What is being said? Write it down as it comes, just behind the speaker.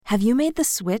Have you made the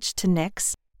switch to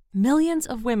Knix? Millions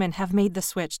of women have made the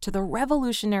switch to the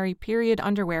revolutionary period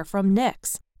underwear from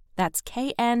Knix. That's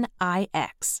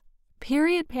Knix.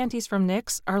 Period panties from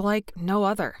Knix are like no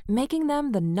other, making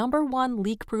them the #1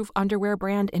 leak-proof underwear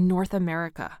brand in North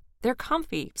America. They're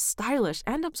comfy, stylish,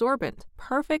 and absorbent,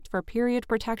 perfect for period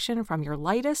protection from your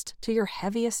lightest to your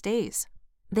heaviest days.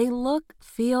 They look,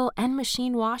 feel, and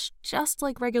machine wash just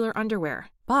like regular underwear,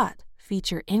 but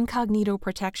feature incognito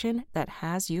protection that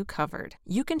has you covered.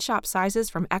 You can shop sizes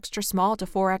from extra small to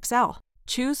 4XL.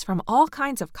 Choose from all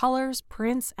kinds of colors,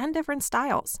 prints, and different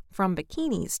styles, from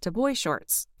bikinis to boy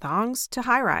shorts, thongs to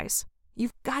high-rise.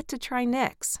 You've got to try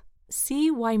Knix.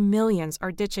 See why millions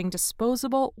are ditching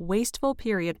disposable, wasteful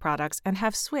period products and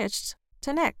have switched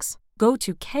to Knix. Go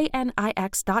to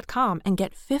knix.com and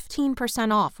get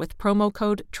 15% off with promo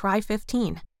code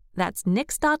TRY15. That's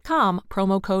knix.com,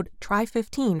 promo code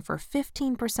TRY15 for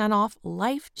 15% off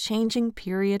life-changing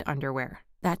period underwear.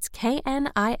 That's knix.com.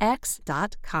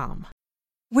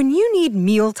 When you need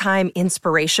mealtime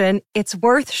inspiration, it's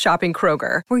worth shopping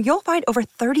Kroger, where you'll find over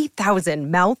 30,000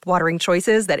 mouth-watering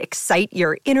choices that excite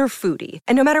your inner foodie.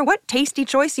 And no matter what tasty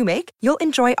choice you make, you'll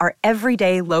enjoy our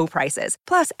everyday low prices,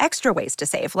 plus extra ways to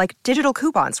save, like digital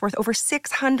coupons worth over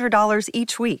 $600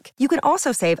 each week. You can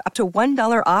also save up to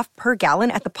 $1 off per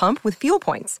gallon at the pump with fuel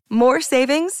points. More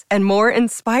savings and more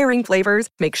inspiring flavors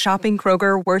make shopping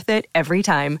Kroger worth it every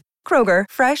time. Kroger,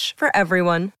 fresh for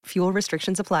everyone. Fuel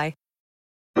restrictions apply.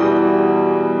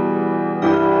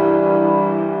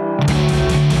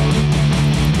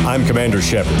 I'm Commander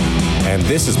Shepard, and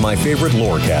this is my favorite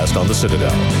lorecast on the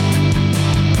Citadel.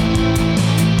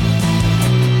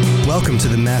 Welcome to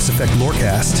the Mass Effect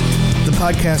Lorecast, the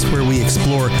podcast where we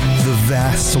explore the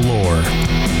vast lore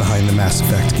behind the Mass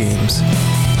Effect games.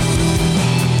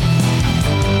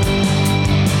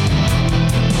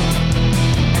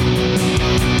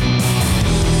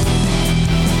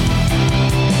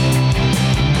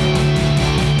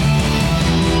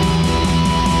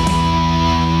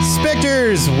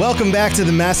 Welcome back to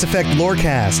the Mass Effect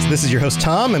Lorecast. This is your host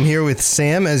Tom. I'm here with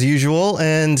Sam as usual,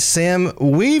 and Sam,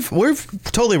 we've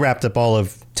totally wrapped up all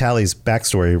of Tali's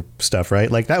backstory stuff,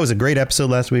 right? Like, that was a great episode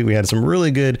last week. We had some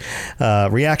really good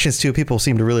reactions to it. People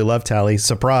seem to really love Tali.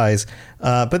 Surprise.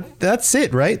 But that's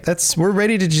it, right? We're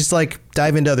ready to just like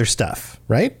dive into other stuff,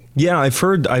 right? Yeah, I've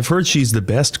heard she's the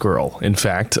best girl. In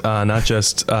fact, not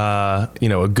just a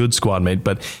good squad mate,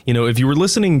 but if you were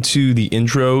listening to the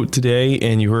intro today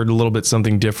and you heard a little bit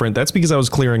something different, that's because I was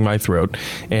clearing my throat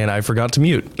and I forgot to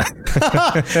mute.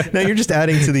 Now you're just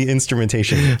adding to the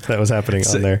instrumentation that was happening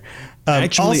on there.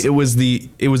 Actually, it was the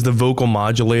vocal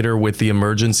modulator with the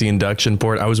emergency induction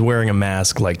port. I was wearing a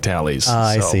mask like Tali's.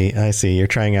 I see. You're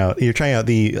trying out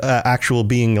the actual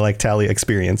being like Tali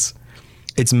experience.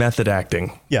 It's method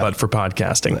acting, but for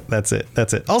podcasting. That's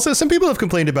it. Also, some people have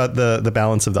complained about the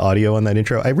balance of the audio on that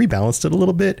intro. I rebalanced it a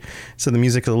little bit, so the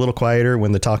music is a little quieter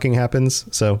when the talking happens.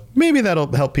 So maybe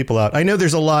that'll help people out. I know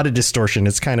there's a lot of distortion.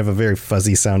 It's kind of a very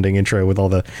fuzzy sounding intro with all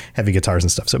the heavy guitars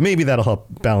and stuff. So maybe that'll help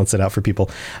balance it out for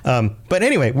people. But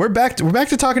anyway, we're back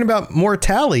to talking about more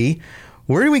Tali.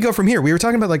 Where do we go from here? We were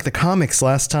talking about like the comics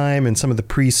last time and some of the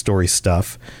pre-story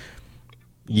stuff.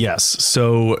 Yes.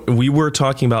 So we were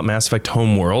talking about Mass Effect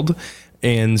Homeworld.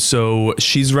 And so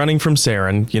she's running from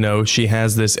Saren. She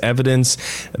has this evidence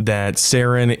that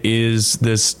Saren is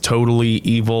this totally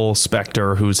evil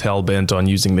Spectre who's hell-bent on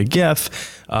using the Geth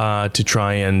to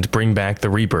try and bring back the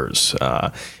Reapers.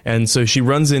 And so she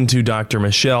runs into Dr.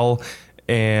 Michelle,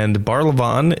 and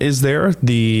Barlavan is there,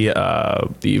 the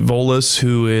Volus,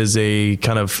 who is a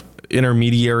kind of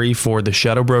intermediary for the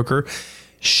Shadow Broker.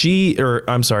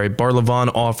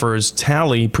 Barlavan offers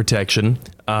Tali protection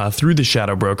through the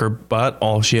Shadow Broker, but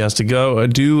all she has to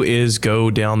do is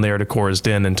go down there to Cora's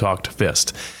Den and talk to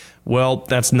Fist. Well,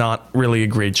 that's not really a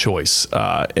great choice.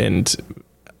 And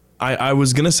I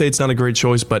was going to say it's not a great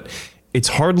choice, but it's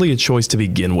hardly a choice to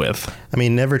begin with. I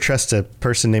mean, never trust a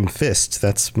person named Fist.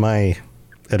 That's my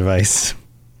advice.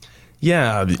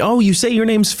 Yeah. Oh, you say your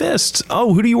name's Fist.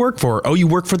 Oh, who do you work for? Oh, you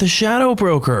work for the Shadow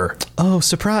Broker. Oh,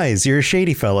 surprise. You're a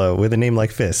shady fellow with a name like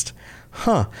Fist.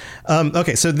 Huh.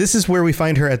 Okay, so this is where we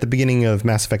find her at the beginning of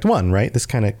Mass Effect 1, right? This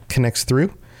kind of connects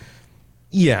through?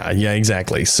 Yeah,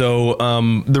 exactly. So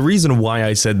the reason why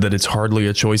I said that it's hardly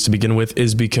a choice to begin with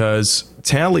is because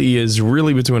Tali is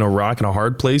really between a rock and a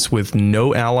hard place with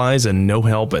no allies and no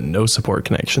help and no support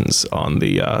connections on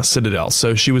the Citadel.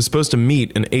 So she was supposed to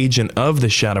meet an agent of the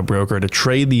Shadow Broker to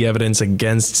trade the evidence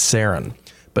against Saren.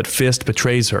 But Fist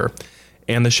betrays her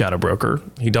and the Shadow Broker.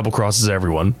 He double crosses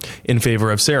everyone in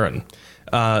favor of Saren.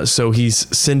 So he's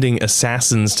sending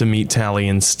assassins to meet Tali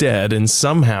instead, and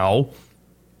somehow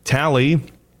Tali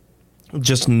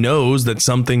just knows that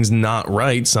something's not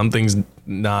right. Something's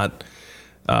not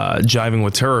jiving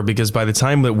with her, because by the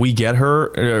time that we get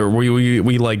her,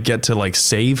 we like get to like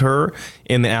save her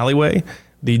in the alleyway,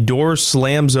 the door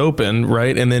slams open,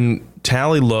 right? And then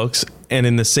Tali looks and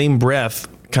in the same breath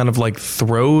kind of like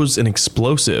throws an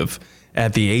explosive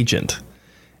at the agent.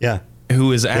 Yeah.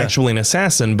 Who is actually an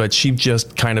assassin, but she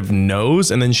just kind of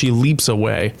knows, and then she leaps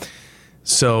away.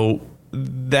 So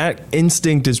that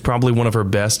instinct is probably one of her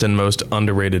best and most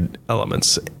underrated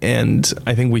elements. And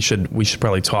I think we should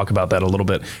probably talk about that a little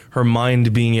bit. Her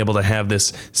mind being able to have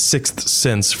this sixth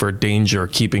sense for danger,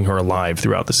 keeping her alive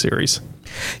throughout the series.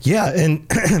 Yeah, and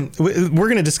we're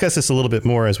going to discuss this a little bit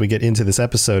more as we get into this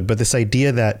episode, but this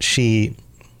idea that she,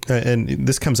 and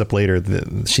this comes up later,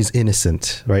 she's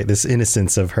innocent, right? This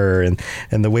innocence of her and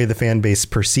the way the fan base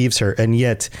perceives her. And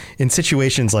yet in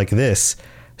situations like this,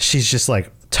 she's just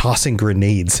like tossing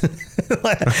grenades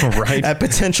right at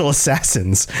potential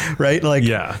assassins, right? Like,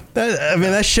 yeah,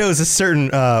 that shows a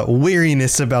certain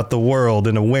weariness about the world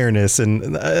and awareness.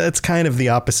 And it's kind of the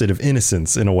opposite of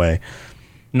innocence in a way.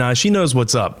 Nah, she knows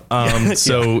what's up.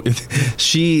 So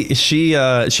she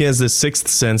has this sixth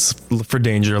sense for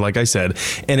danger, like I said,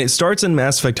 and it starts in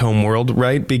Mass Effect Homeworld,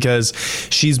 right? Because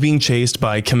she's being chased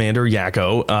by Commander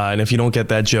Yakko, and if you don't get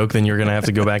that joke, then you're gonna have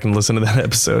to go back and listen to that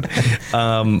episode.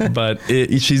 But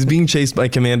she's being chased by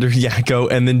Commander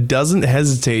Yakko, and then doesn't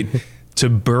hesitate to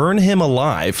burn him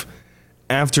alive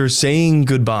after saying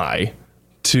goodbye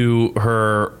to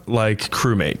her like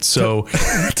crewmate. So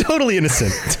totally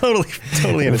innocent,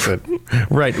 totally innocent.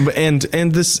 Right.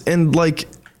 And like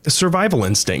survival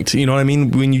instinct, you know what I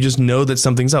mean? When you just know that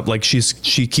something's up, like she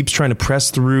keeps trying to press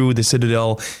through the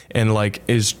Citadel and like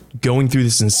is going through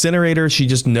this incinerator. She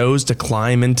just knows to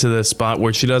climb into the spot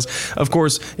where she does. Of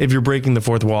course, if you're breaking the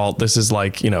fourth wall, this is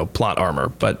like, plot armor,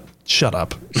 but shut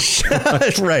up.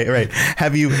 Right.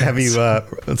 Have you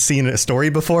seen a story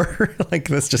before? Like,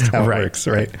 that's just how it works,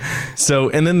 right? So,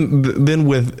 and then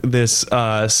with this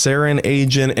Saren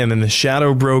agent and then the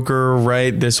Shadow Broker,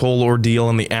 right? This whole ordeal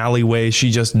in the alleyway,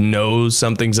 she just knows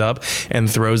something's up and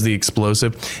throws the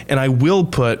explosive. And I will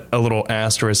put a little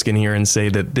asterisk in here and say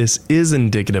that this is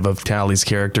indicative of Tali's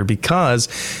character, because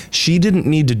she didn't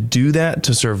need to do that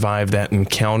to survive that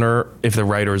encounter if the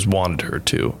writers wanted her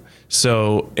to.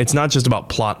 So it's not just about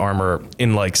plot armor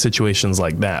in like situations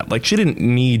like that. Like, she didn't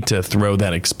need to throw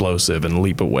that explosive and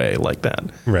leap away like that.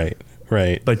 Right.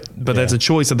 But that's a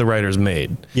choice that the writers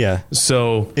made. Yeah.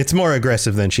 So it's more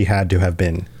aggressive than she had to have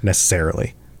been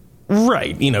necessarily.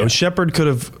 Right. Shepard could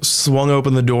have swung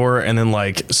open the door and then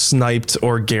like sniped,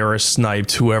 or Garrus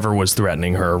sniped whoever was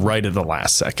threatening her right at the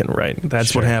last second. Right.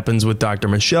 That's what happens with Dr.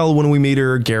 Michelle when we meet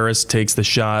her. Garrus takes the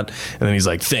shot and then he's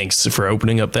like, thanks for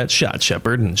opening up that shot,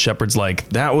 Shepard. And Shepard's like,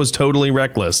 that was totally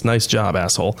reckless. Nice job,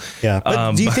 asshole. Yeah.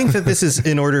 But do you think that this is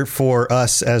in order for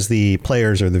us as the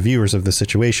players or the viewers of the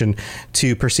situation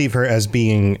to perceive her as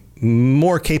being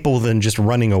more capable than just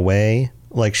running away?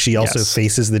 Like, she also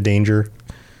faces the danger.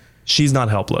 She's not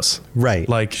helpless. Right.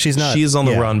 Like, she's not. She is on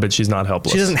the run, but she's not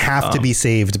helpless. She doesn't have to be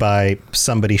saved by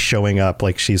somebody showing up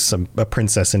like she's a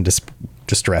princess in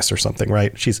distress or something,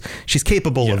 right? She's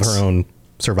capable of her own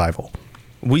survival.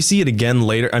 We see it again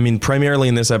later. I mean, primarily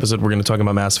in this episode, we're going to talk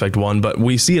about Mass Effect 1, but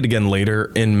we see it again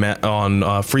later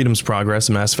on Freedom's Progress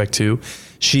in Mass Effect 2.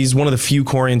 She's one of the few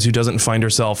Quarians who doesn't find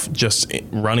herself just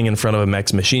running in front of a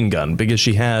mech's machine gun, because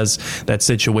she has that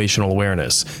situational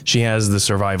awareness. She has the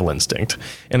survival instinct.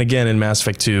 And again, in Mass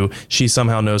Effect 2, she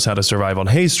somehow knows how to survive on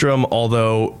Haestrom,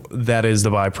 although that is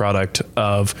the byproduct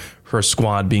of her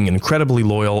squad being incredibly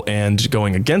loyal and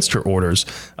going against her orders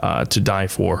to die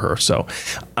for her. So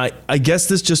I guess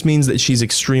this just means that she's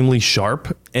extremely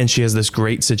sharp and she has this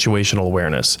great situational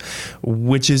awareness,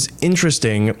 which is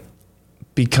interesting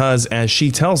because, as she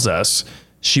tells us,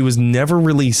 she was never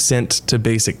really sent to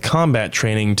basic combat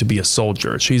training to be a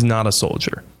soldier. She's not a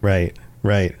soldier. Right.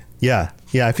 Yeah.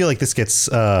 I feel like this gets,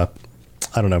 brought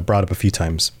up a few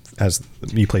times as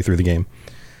you play through the game.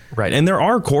 Right. And there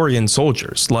are Quarian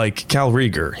soldiers like Cal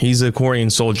Rieger. He's a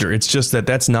Quarian soldier. It's just that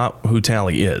that's not who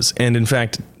Tali is. And in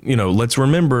fact, let's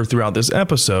remember throughout this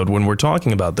episode when we're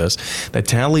talking about this, that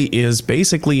Tali is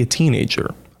basically a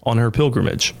teenager on her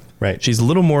pilgrimage. Right. She's a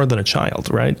little more than a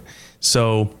child. Right.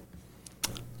 So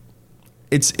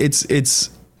it's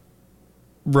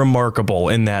remarkable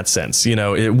in that sense.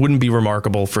 It wouldn't be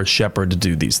remarkable for Shepard to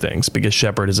do these things because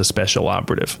Shepard is a special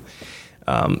operative.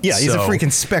 He's a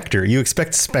freaking Spectre. You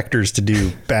expect Spectres to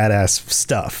do badass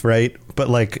stuff, right? But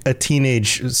like a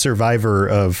teenage survivor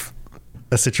of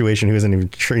a situation who isn't even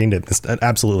trained at this,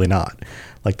 absolutely not.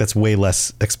 Like, that's way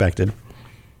less expected.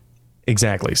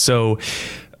 Exactly. So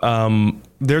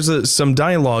There's some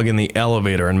dialogue in the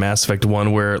elevator in Mass Effect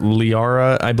 1 where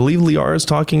I believe Liara is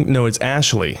talking. No, it's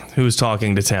Ashley who's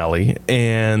talking to Tali.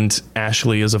 And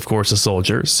Ashley is, of course, a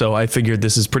soldier. So I figured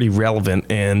this is pretty relevant.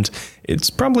 And it's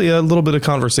probably a little bit of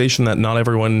conversation that not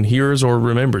everyone hears or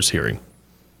remembers hearing.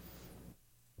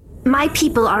 My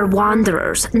people are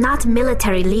wanderers, not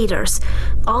military leaders.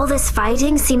 All this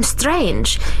fighting seems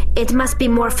strange. It must be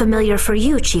more familiar for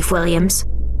you, Chief Williams.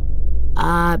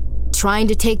 Trying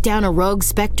to take down a rogue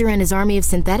Spectre and his army of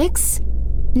synthetics?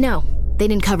 No, they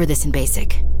didn't cover this in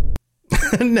basic.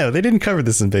 No, they didn't cover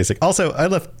this in basic. Also, I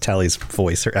love Tali's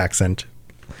voice, her accent.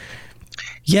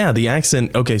 Yeah, the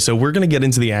accent. Okay, so we're going to get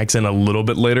into the accent a little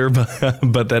bit later,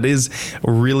 but that is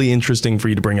really interesting for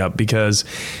you to bring up because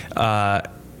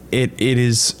it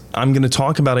is. I'm going to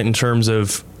talk about it in terms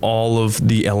of all of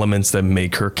the elements that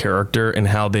make her character and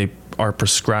how they are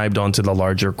prescribed onto the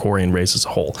larger Quarian race as a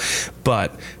whole.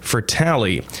 But for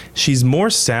Tali, she's more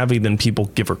savvy than people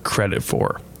give her credit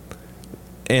for.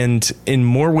 And in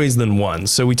more ways than one.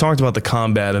 So we talked about the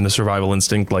combat and the survival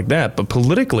instinct like that, but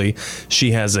politically,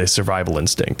 she has a survival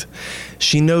instinct.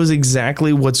 She knows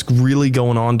exactly what's really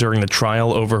going on during the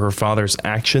trial over her father's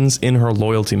actions in her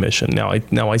loyalty mission.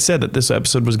 Now I said that this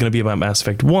episode was going to be about Mass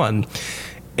Effect 1,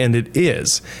 and it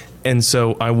is. And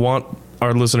so I want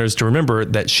our listeners to remember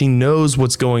that she knows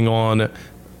what's going on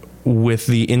with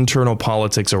the internal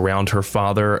politics around her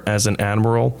father as an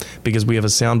admiral, because we have a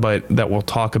soundbite that we'll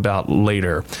talk about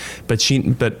later. But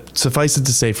suffice it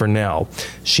to say for now,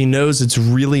 she knows it's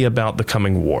really about the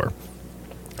coming war.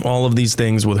 All of these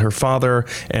things with her father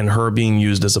and her being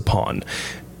used as a pawn.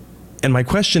 And my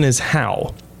question is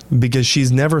how? Because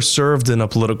she's never served in a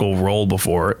political role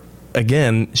before.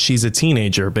 Again, she's a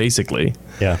teenager, basically.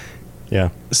 Yeah. Yeah.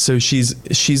 So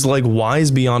she's like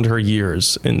wise beyond her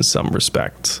years in some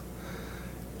respects.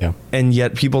 Yeah. And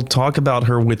yet people talk about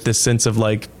her with this sense of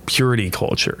like purity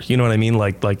culture. You know what I mean?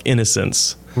 Like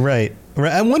innocence. Right.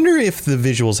 Right. I wonder if the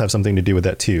visuals have something to do with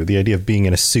that too. The idea of being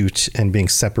in a suit and being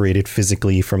separated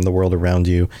physically from the world around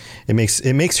you. It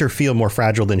makes her feel more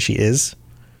fragile than she is.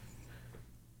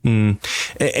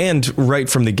 And right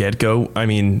from the get-go, I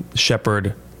mean,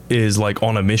 Shepard is like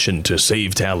on a mission to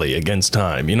save Tali against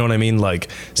time. You know what I mean? Like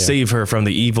save her from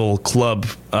the evil club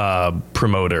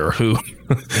promoter who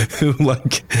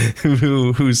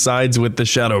sides with the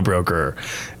Shadow Broker.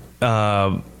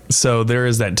 So there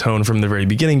is that tone from the very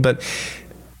beginning.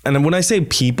 And when I say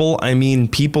people, I mean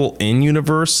people in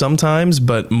universe sometimes,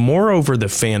 but moreover the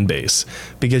fan base,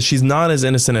 because she's not as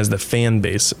innocent as the fan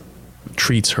base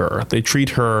treats her. They treat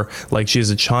her like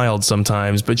she's a child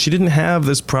sometimes, but she didn't have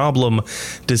this problem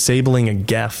disabling a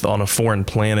Geth on a foreign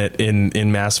planet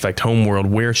in Mass Effect Homeworld,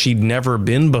 where she'd never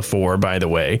been before, by the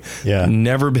way. Yeah.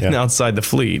 Never been outside the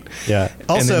fleet. Yeah.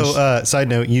 Also, side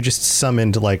note, you just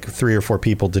summoned like 3 or 4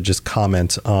 people to just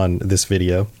comment on this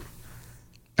video.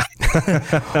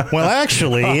 Well,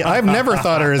 actually, I've never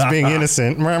thought her as being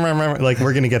innocent. Like,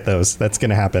 we're going to get those. That's going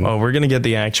to happen. Oh, we're going to get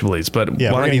the actuallys, but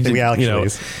yeah, we're going to get the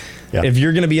actuallys. Yeah. If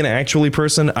you're going to be an actually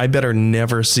person, I better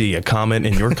never see a comment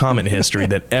in your comment history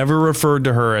that ever referred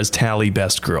to her as Tali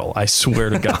Best Girl. I swear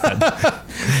to God.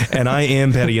 And I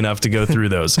am petty enough to go through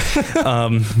those.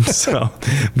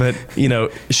 But you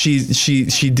know,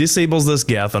 she disables this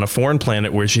Geth on a foreign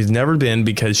planet where she's never been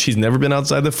because she's never been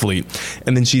outside the fleet.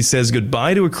 And then she says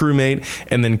goodbye to a crewmate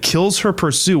and then kills her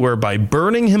pursuer by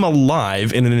burning him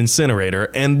alive in an incinerator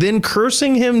and then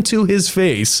cursing him to his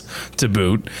face to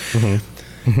boot. Mm-hmm.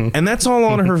 Mm-hmm. And that's all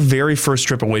on her very first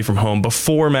trip away from home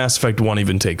before Mass Effect 1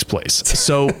 even takes place.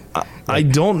 So I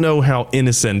don't know how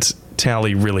innocent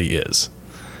Tali really is.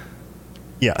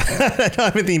 Yeah, I don't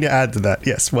have anything to add to that.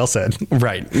 Yes, well said.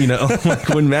 Right. You know, like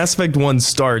when Mass Effect 1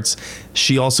 starts,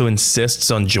 she also insists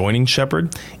on joining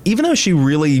Shepard, even though she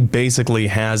really basically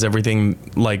has everything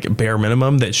like bare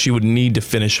minimum that she would need to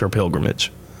finish her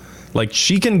pilgrimage. Like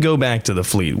she can go back to the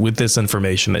fleet with this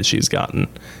information that she's gotten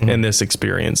and this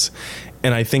experience.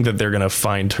 And I think that they're going to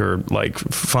find her like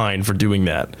fine for doing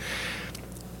that.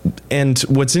 And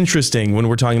what's interesting when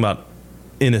we're talking about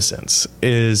innocence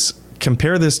is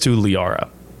compare this to Liara,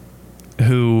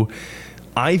 who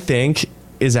I think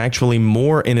is actually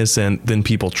more innocent than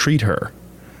people treat her.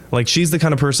 Like she's the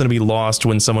kind of person to be lost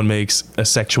when someone makes a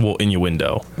sexual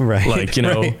innuendo. Right. Like, you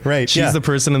know, right. She's the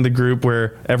person in the group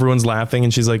where everyone's laughing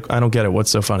and she's like, I don't get it. What's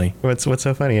so funny? What's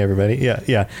so funny, everybody?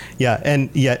 Yeah.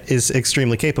 And yet is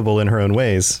extremely capable in her own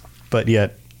ways. But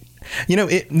yet, you know,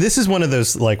 this is one of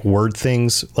those like word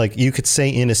things. Like you could say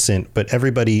innocent, but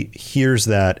everybody hears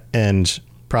that and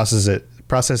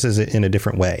processes it in a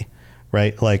different way.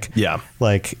 Right. Like, yeah.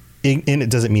 Like, it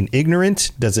doesn't mean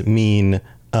ignorant. Does it mean,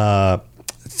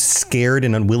 scared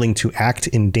and unwilling to act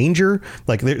in danger.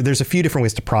 Like there's a few different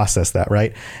ways to process that,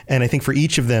 right? And I think for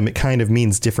each of them, it kind of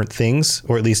means different things,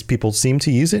 or at least people seem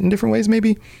to use it in different ways,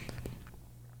 maybe.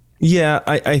 Yeah,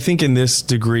 I think in this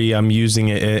degree, I'm using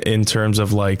it in terms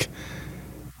of like,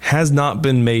 has not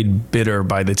been made bitter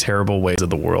by the terrible ways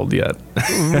of the world yet.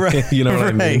 Right. You know what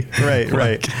I mean?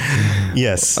 Right.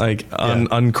 Yes. Like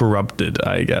uncorrupted,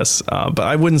 I guess. But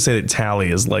I wouldn't say that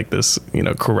Tali is like this,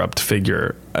 corrupt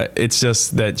figure. It's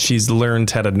just that she's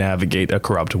learned how to navigate a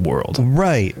corrupt world.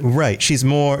 Right. She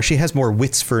has more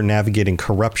wits for navigating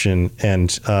corruption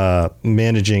and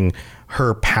managing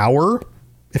her power,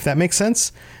 if that makes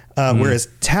sense. Whereas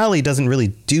Tali doesn't really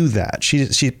do that. She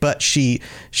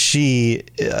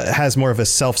has more of a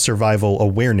self-survival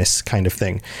awareness kind of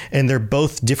thing. And they're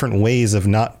both different ways of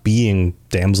not being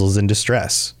damsels in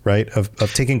distress, right? Of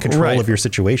taking control of your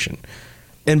situation.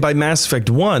 And by Mass Effect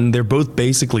 1, they're both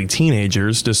basically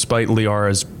teenagers, despite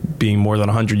Liara's being more than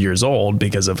 100 years old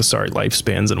because of,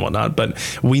 lifespans and whatnot. But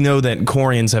we know that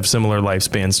Quarians have similar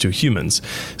lifespans to humans.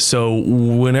 So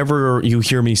whenever you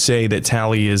hear me say that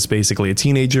Tali is basically a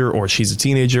teenager or she's a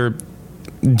teenager,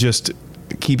 just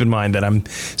keep in mind that I'm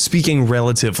speaking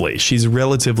relatively. She's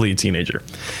relatively a teenager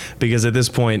because at this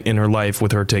point in her life,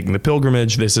 with her taking the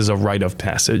pilgrimage, this is a rite of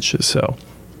passage. So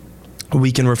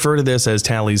we can refer to this as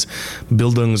Tali's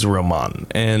Bildungsroman,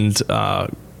 and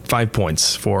 5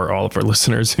 points for all of our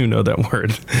listeners who know that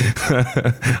word.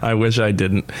 I wish I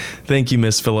didn't. Thank you,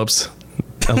 Miss Phillips,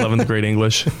 11th grade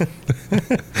English.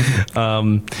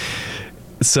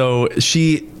 So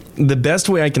the best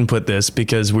way I can put this,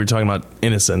 because we're talking about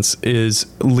innocence, is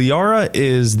Liara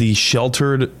is the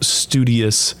sheltered,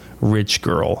 studious, rich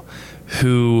girl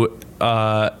who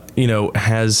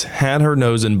has had her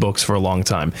nose in books for a long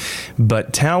time.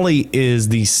 But Tali is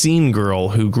the scene girl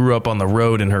who grew up on the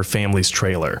road in her family's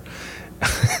trailer.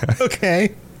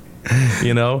 Okay.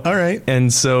 All right.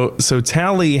 And so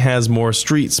Tali has more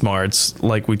street smarts,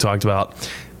 like we talked about,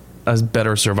 a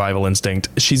better survival instinct.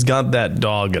 She's got that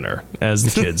dog in her, as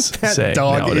the kids say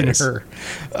dog nowadays. In her.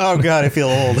 Oh, God, I feel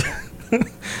old.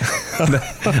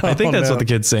 I think that's what the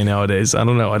kids say nowadays. I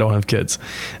don't know. I don't have kids.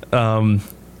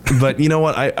 But you know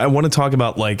what? I want to talk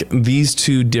about like these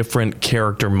two different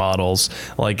character models,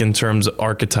 like in terms of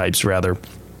archetypes, rather.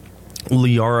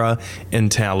 Liara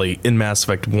and Tali in Mass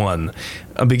Effect 1,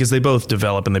 because they both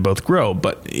develop and they both grow.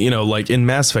 But, like in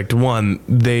Mass Effect 1,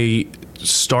 they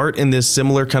start in this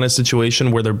similar kind of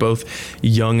situation where they're both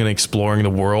young and exploring the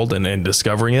world and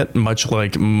discovering it, much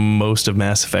like most of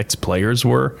Mass Effect's players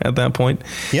were at that point.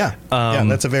 Yeah.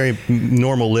 That's a very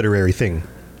normal literary thing.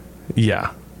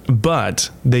 Yeah.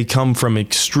 But they come from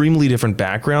extremely different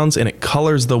backgrounds, and it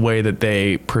colors the way that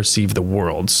they perceive the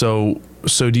world. So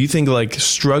do you think like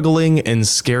struggling and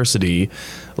scarcity,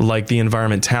 like the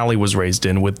environment Tali was raised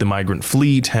in with the migrant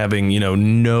fleet, having,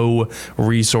 no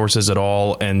resources at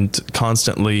all and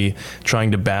constantly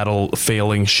trying to battle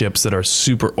failing ships that are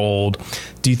super old,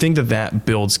 do you think that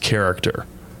builds character?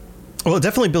 Well, it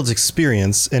definitely builds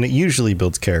experience, and it usually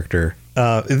builds character.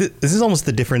 This is almost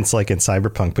the difference, like in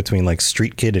Cyberpunk, between like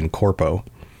Street Kid and Corpo.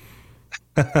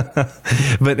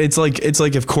 But it's like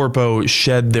if Corpo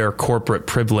shed their corporate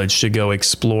privilege to go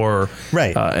explore,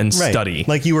 and study.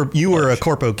 Like you were a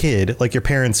Corpo kid, like your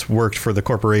parents worked for the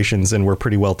corporations and were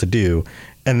pretty well to do.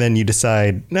 And then you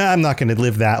decide, I'm not going to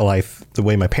live that life the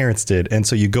way my parents did. And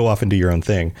so you go off and do your own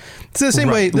thing. It's the same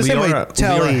way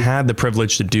Tali had the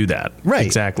privilege to do that. Right.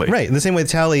 Exactly. Right. The same way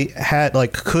Tali had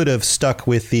could have stuck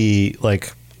with the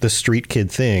street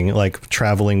kid thing, like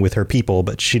traveling with her people,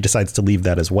 but she decides to leave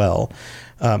that as well.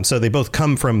 So they both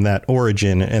come from that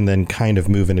origin and then kind of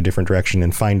move in a different direction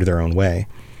and find their own way.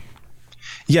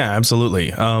 Yeah, absolutely.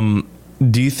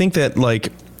 Do you think that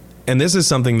and this is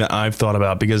something that I've thought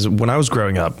about, because when I was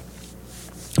growing up,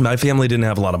 my family didn't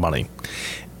have a lot of money.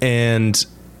 And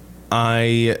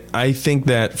I think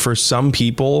that for some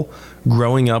people,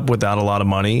 growing up without a lot of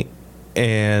money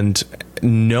and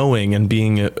knowing and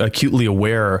being acutely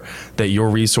aware that your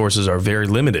resources are very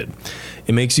limited,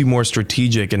 it makes you more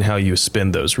strategic in how you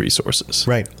spend those resources.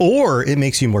 Right. Or it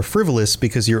makes you more frivolous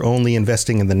because you're only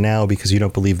investing in the now because you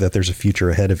don't believe that there's a future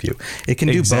ahead of you. It can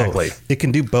do both. It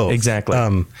can do both. Exactly.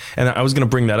 And I was going to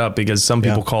bring that up because some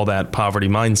people call that poverty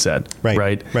mindset.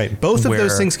 Right. Both of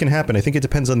those things can happen. I think it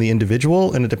depends on the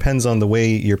individual, and it depends on the way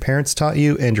your parents taught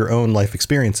you and your own life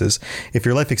experiences. If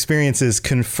your life experiences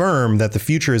confirm that the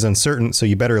future is uncertain, so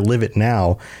you better live it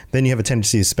now, then you have a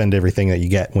tendency to spend everything that you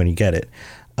get when you get it.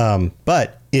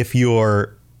 But if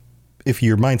your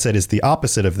mindset is the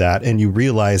opposite of that, and you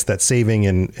realize that saving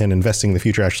and investing in the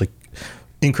future actually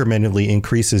incrementally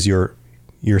increases your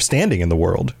your standing in the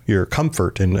world, your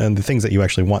comfort and the things that you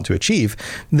actually want to achieve,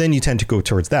 then you tend to go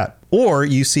towards that. Or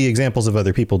you see examples of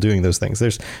other people doing those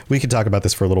things. We could talk about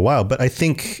this for a little while, but I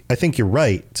think you're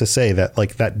right to say that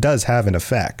like that does have an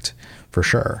effect for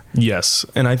sure. Yes.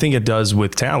 And I think it does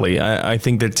with Tali. I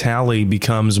think that Tali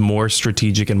becomes more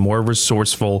strategic and more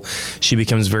resourceful. She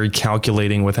becomes very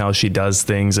calculating with how she does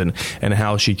things and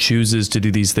how she chooses to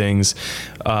do these things,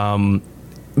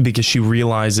 because she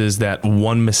realizes that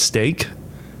one mistake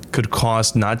could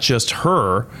cost not just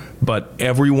her, but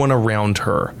everyone around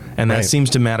her. And that seems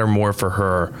to matter more for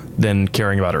her than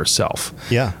caring about herself.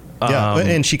 Yeah. Yeah,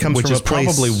 and she comes from a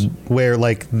place where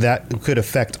like that could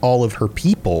affect all of her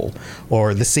people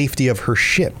or the safety of her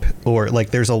ship, or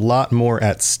like there's a lot more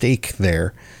at stake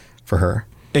there for her.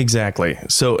 Exactly.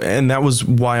 So, and that was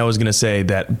why I was going to say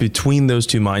that between those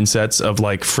two mindsets of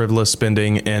like frivolous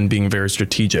spending and being very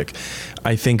strategic,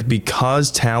 I think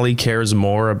because Tali cares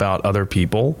more about other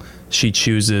people, she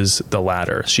chooses the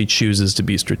latter. She chooses to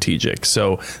be strategic.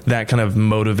 So that kind of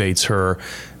motivates her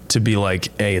to be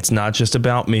like, hey, it's not just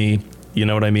about me. You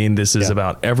know what I mean? This is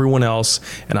about everyone else.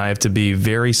 And I have to be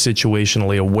very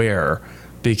situationally aware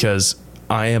because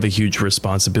I have a huge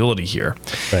responsibility here.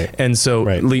 Right. And so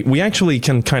we actually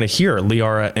can kind of hear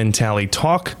Liara and Tali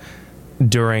talk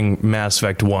during Mass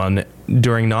Effect 1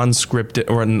 during non-scripted,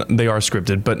 or they are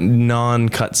scripted, but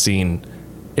non-cutscene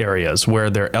areas where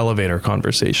they're elevator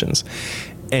conversations.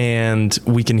 And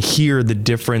we can hear the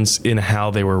difference in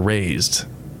how they were raised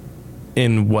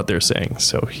in what they're saying.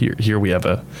 So here we have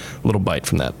a little bite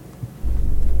from that.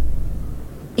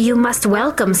 You must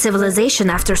welcome civilization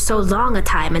after so long a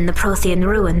time in the Prothean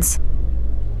ruins.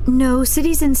 No,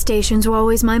 cities and stations were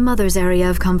always my mother's area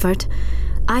of comfort.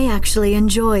 I actually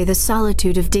enjoy the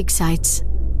solitude of dig sites.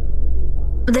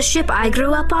 The ship I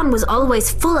grew up on was always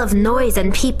full of noise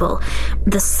and people.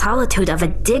 The solitude of a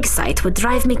dig site would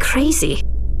drive me crazy.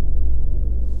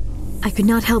 I could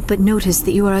not help but notice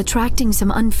that you are attracting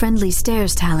some unfriendly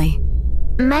stares, Tali.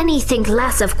 Many think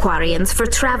less of Quarians for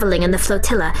traveling in the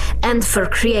flotilla and for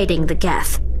creating the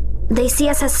Geth. They see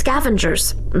us as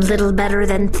scavengers, little better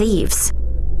than thieves.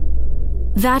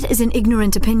 That is an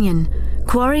ignorant opinion.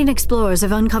 Quarian explorers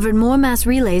have uncovered more mass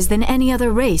relays than any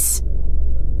other race.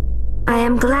 I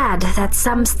am glad that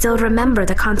some still remember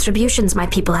the contributions my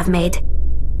people have made.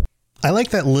 I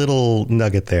like that little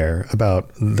nugget there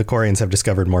about the Quarians have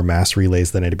discovered more mass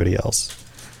relays than anybody else.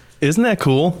 Isn't that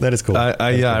cool? That is cool.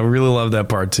 I really love that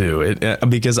part too.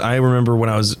 Because I remember when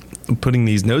I was putting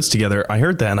these notes together, I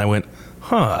heard that and I went,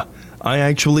 huh, I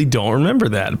actually don't remember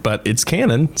that, but it's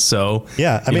canon. So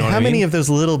yeah, I mean, how many of those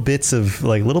little bits of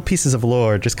like little pieces of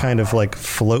lore just kind of like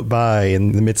float by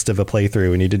in the midst of a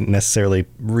playthrough and you didn't necessarily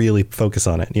really focus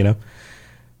on it, you know?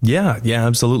 Yeah,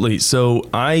 absolutely. So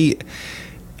I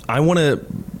want to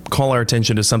call our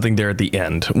attention to something there at the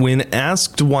end. When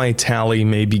asked why Tali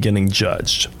may be getting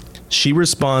judged, she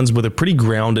responds with a pretty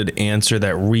grounded answer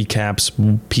that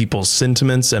recaps people's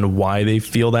sentiments and why they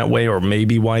feel that way, or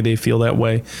maybe why they feel that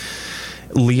way.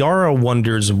 Liara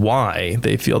wonders why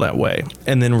they feel that way,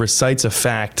 and then recites a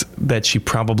fact that she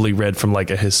probably read from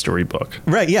like a history book.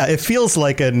 Right, yeah. It feels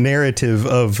like a narrative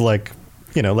of like,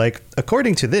 you know, like,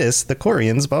 according to this, the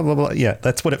Quarians, blah, blah, blah. Yeah,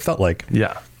 that's what it felt like.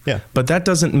 Yeah. But that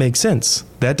doesn't make sense.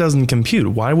 That doesn't compute.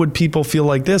 Why would people feel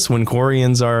like this when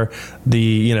Quarians are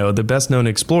the best known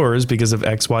explorers because of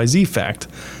XYZ fact?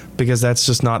 Because that's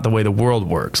just not the way the world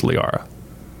works, Liara.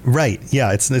 Right.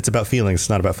 Yeah. It's about feelings. It's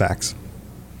not about facts.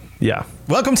 Yeah.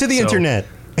 Welcome to the internet.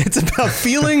 It's about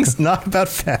feelings, not about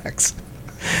facts.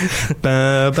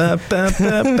 Ba, ba, ba,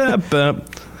 ba, ba, ba.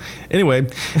 Anyway,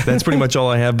 that's pretty much all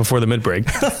I have before the mid-break.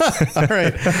 All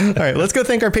right. Let's go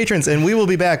thank our patrons, and we will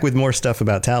be back with more stuff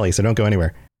about Tali, so don't go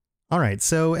anywhere. All right.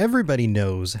 So everybody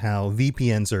knows how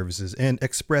VPN services and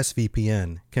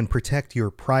ExpressVPN can protect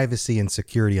your privacy and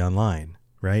security online,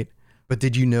 right? But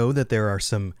did you know that there are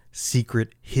some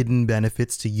secret hidden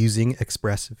benefits to using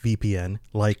ExpressVPN,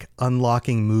 like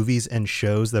unlocking movies and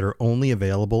shows that are only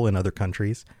available in other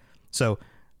countries? So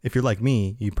if you're like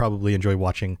me, you probably enjoy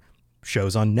watching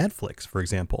shows on Netflix, for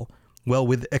example. Well,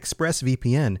 with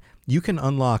ExpressVPN, you can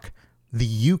unlock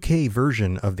the UK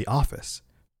version of The Office,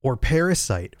 or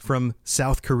Parasite from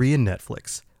South Korean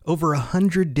Netflix. Over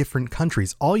 100 different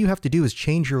countries. All you have to do is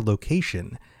change your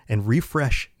location and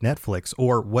refresh Netflix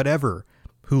or whatever,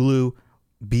 Hulu,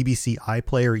 BBC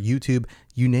iPlayer, YouTube,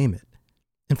 you name it.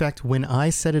 In fact, when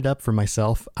I set it up for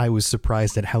myself, I was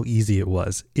surprised at how easy it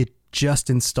was. It just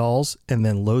installs and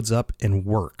then loads up and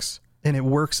works. And it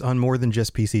works on more than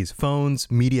just PCs, phones,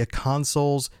 media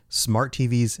consoles, smart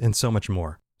TVs, and so much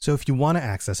more. So if you want to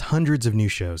access hundreds of new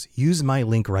shows, use my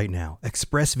link right now,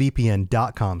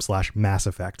 expressvpn.com/Mass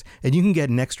Effect, and you can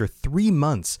get an extra 3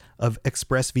 months of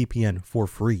ExpressVPN for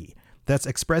free. That's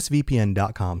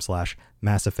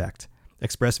expressvpn.com/Mass Effect.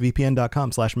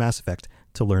 expressvpn.com/Mass Effect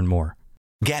to learn more.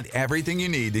 Get everything you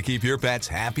need to keep your pets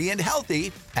happy and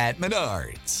healthy at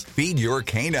Menards. Feed your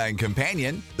canine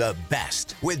companion the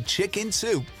best with chicken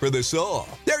soup for the soul.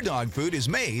 Their dog food is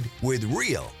made with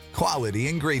real quality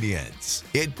ingredients.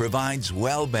 It provides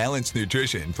well-balanced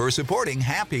nutrition for supporting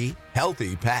happy,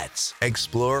 healthy pets.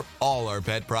 Explore all our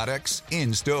pet products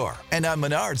in-store and on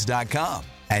Menards.com.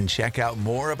 And check out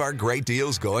more of our great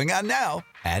deals going on now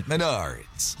at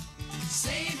Menards.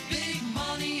 Save big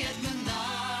money at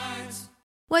Menards.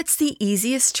 What's the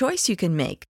easiest choice you can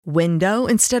make? Window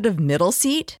instead of middle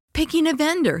seat? Picking a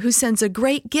vendor who sends a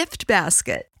great gift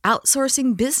basket?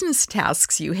 Outsourcing business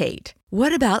tasks you hate?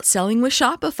 What about selling with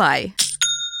Shopify?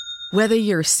 Whether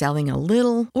you're selling a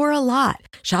little or a lot,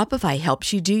 Shopify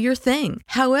helps you do your thing,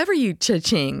 however you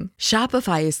cha-ching.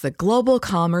 Shopify is the global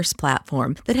commerce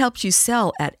platform that helps you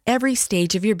sell at every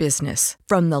stage of your business.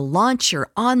 From the launch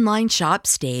your online shop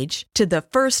stage to the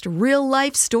first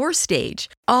real-life store stage,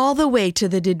 all the way to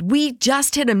the did we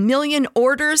just hit 1 million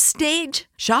orders stage.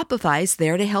 Shopify's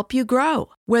there to help you grow.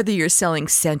 Whether you're selling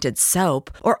scented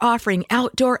soap or offering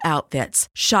outdoor outfits,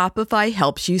 Shopify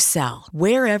helps you sell.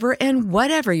 Wherever and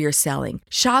whatever you're selling,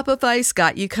 Shopify's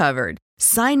got you covered.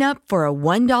 Sign up for a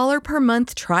 $1 per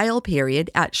month trial period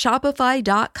at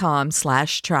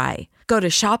shopify.com/try. Go to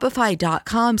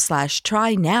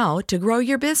shopify.com/try now to grow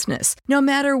your business, no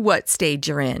matter what stage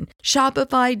you're in.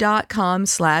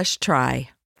 Shopify.com/try.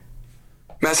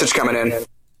 Message coming in.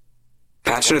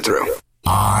 Patching it through.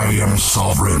 I am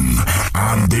sovereign,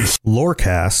 and this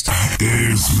Lorecast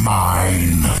is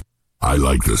mine. I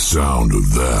like the sound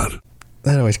of that.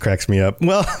 That always cracks me up.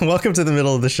 Well, welcome to the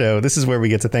middle of the show. This is where we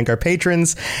get to thank our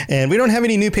patrons. And we don't have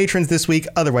any new patrons this week.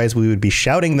 Otherwise, we would be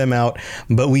shouting them out.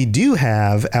 But we do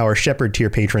have our Shepherd tier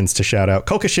patrons to shout out.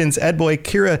 Kokashins, Edboy,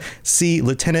 Kira C,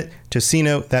 Lieutenant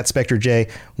Tocino, That's Spectre J,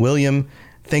 William.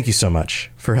 Thank you so much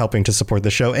for helping to support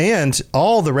the show and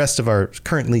all the rest of our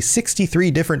currently 63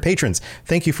 different patrons.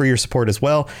 Thank you for your support as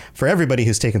well. For everybody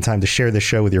who's taken time to share this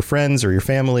show with your friends or your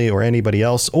family or anybody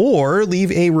else, or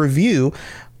leave a review.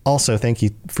 Also, thank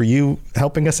you for you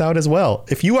helping us out as well.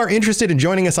 If you are interested in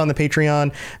joining us on the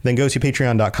Patreon, then go to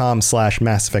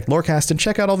patreon.com/Mass Effect Lorecast and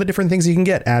check out all the different things you can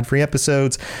get. Ad-free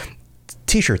episodes,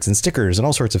 t-shirts and stickers and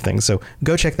all sorts of things. So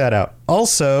go check that out.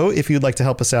 Also, if you'd like to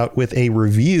help us out with a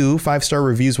review, 5-star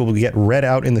reviews will get read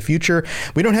out in the future.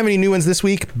 We don't have any new ones this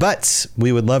week, but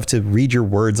we would love to read your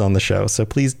words on the show. So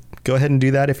please go ahead and do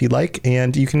that if you'd like.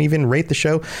 And you can even rate the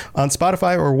show on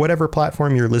Spotify or whatever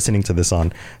platform you're listening to this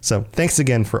on. So thanks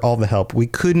again for all the help. We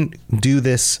couldn't do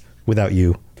this without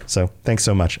you. So thanks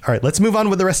so much. All right, let's move on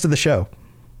with the rest of the show.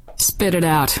 Spit it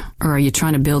out. Or are you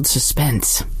trying to build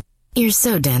suspense? You're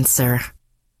so dense, sir.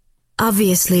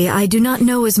 Obviously, I do not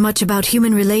know as much about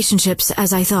human relationships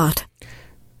as I thought.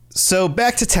 So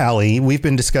back to Tali. We've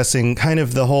been discussing kind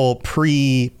of the whole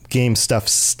pre-game stuff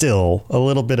still, a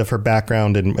little bit of her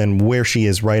background and where she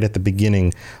is right at the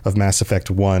beginning of Mass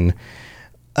Effect 1.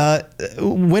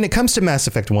 When it comes to Mass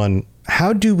Effect 1,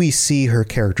 how do we see her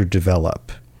character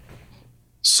develop?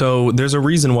 So there's a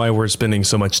reason why we're spending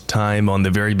so much time on the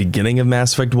very beginning of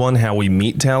Mass Effect 1, how we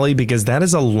meet Tali, because that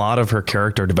is a lot of her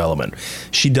character development.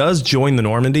 She does join the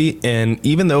Normandy, and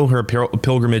even though her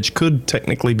pilgrimage could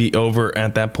technically be over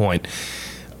at that point,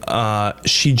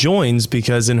 she joins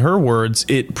because, in her words,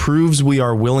 it proves we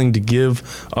are willing to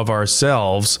give of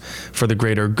ourselves for the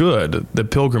greater good. The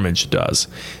pilgrimage does.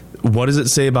 What does it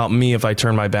say about me if I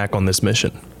turn my back on this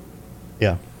mission?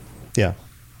 Yeah.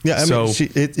 I mean,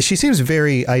 she seems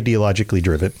very ideologically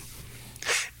driven.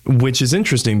 Which is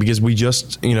interesting because we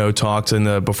just, talked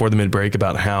before the mid-break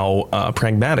about how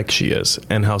pragmatic she is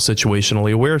and how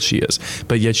situationally aware she is,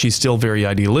 but yet she's still very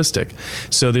idealistic.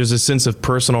 So there's a sense of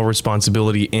personal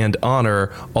responsibility and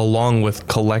honor along with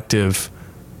collective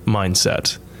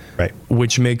mindset. Right.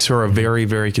 Which makes her a very,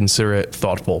 very considerate,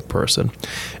 thoughtful person.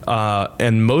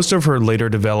 And most of her later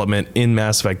development in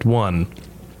Mass Effect 1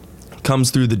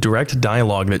 comes through the direct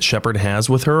dialogue that Shepard has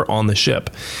with her on the ship.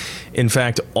 In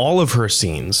fact, all of her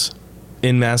scenes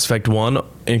in Mass Effect 1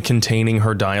 and containing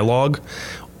her dialogue,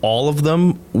 all of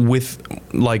them with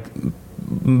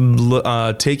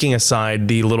taking aside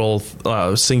the little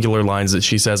singular lines that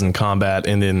she says in combat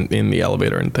and in the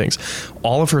elevator and things,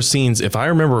 all of her scenes, if I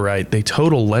remember right, they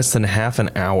total less than half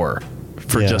an hour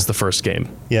for just the first game.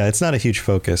 Yeah, it's not a huge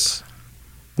focus.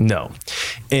 No.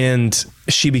 And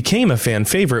she became a fan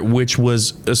favorite, which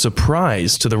was a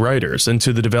surprise to the writers and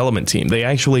to the development team. They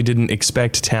actually didn't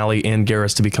expect Tali and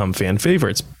Garrus to become fan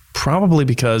favorites, probably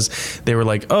because they were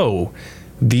like, oh,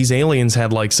 these aliens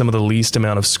had like some of the least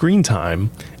amount of screen time,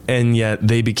 and yet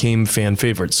they became fan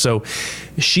favorites. So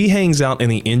she hangs out in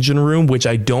the engine room, which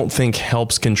I don't think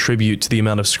helps contribute to the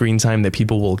amount of screen time that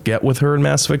people will get with her in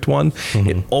Mass Effect 1. Mm-hmm.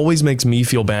 It always makes me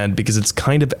feel bad because it's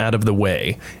kind of out of the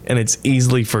way and it's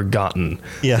easily forgotten.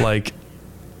 Yeah. Like,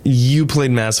 you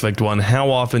played Mass Effect 1. How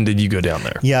often did you go down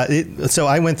there? Yeah. So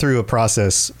I went through a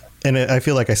process, and I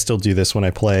feel like I still do this when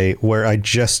I play, where I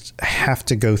just have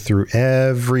to go through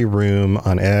every room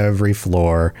on every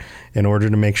floor in order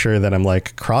to make sure that I'm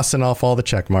like crossing off all the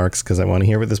check marks because I want to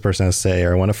hear what this person has to say,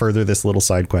 or I want to further this little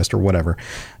side quest or whatever.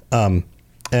 And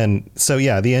so,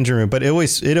 yeah, the engine room. But it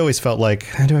always felt like,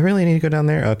 do I really need to go down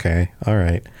there? Okay. All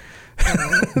right.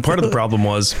 Part of the problem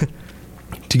was,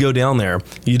 to go down there,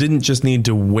 you didn't just need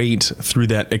to wait through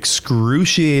that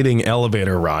excruciating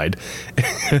elevator ride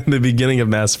at the beginning of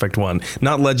Mass Effect 1.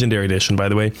 Not Legendary Edition, by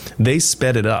the way. They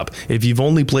sped it up. If you've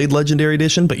only played Legendary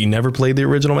Edition, but you never played the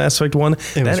original Mass Effect 1,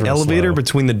 that elevator slow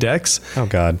between the decks, oh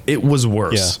God, it was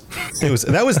worse. Yeah.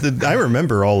 I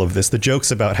remember all of this, the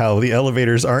jokes about how the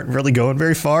elevators aren't really going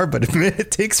very far, but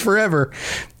it takes forever.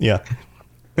 Yeah.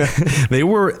 They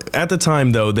were, at the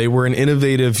time, though, they were an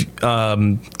innovative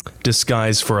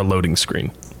disguise for a loading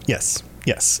screen. Yes.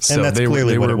 So and that's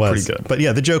clearly what it was. Pretty good. But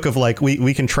yeah, the joke of like,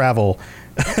 we can travel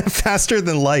faster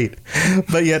than light,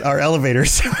 but yet our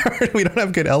elevators, we don't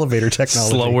have good elevator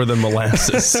technology. Slower than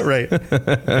molasses. Right.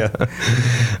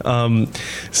 Yeah.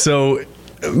 So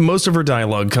most of her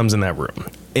dialogue comes in that room.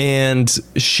 And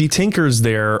she tinkers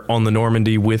there on the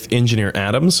Normandy with Engineer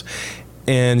Adams.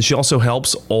 And she also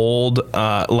helps old,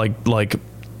 like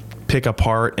pick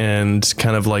apart and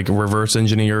kind of like reverse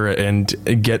engineer and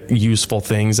get useful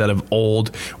things out of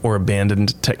old or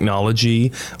abandoned technology,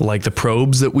 like the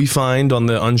probes that we find on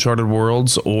the Uncharted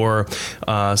worlds, or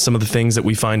some of the things that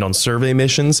we find on survey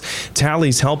missions.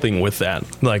 Tali's helping with that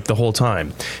like the whole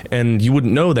time, and you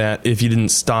wouldn't know that if you didn't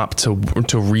stop to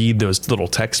read those little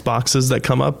text boxes that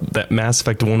come up that Mass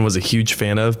Effect 1 was a huge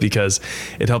fan of, because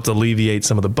it helped alleviate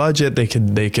some of the budget.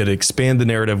 They could expand the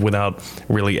narrative without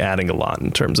really adding a lot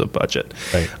in terms of budget.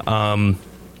 Right.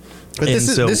 But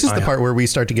this is the part where we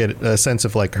start to get a sense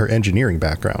of like her engineering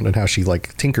background and how she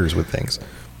like tinkers with things.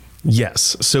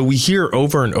 Yes. So we hear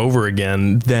over and over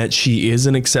again that she is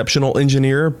an exceptional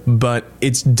engineer, but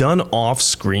it's done off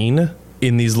screen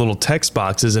in these little text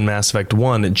boxes in Mass Effect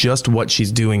 1, just what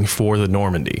she's doing for the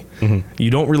Normandy. Mm-hmm.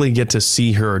 You don't really get to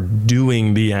see her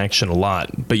doing the action a lot,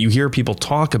 but you hear people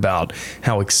talk about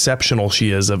how exceptional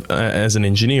she is as an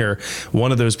engineer.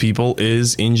 One of those people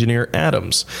is Engineer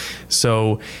Adams.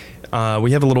 So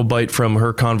we have a little bite from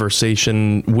her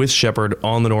conversation with Shepard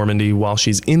on the Normandy while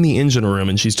she's in the engine room,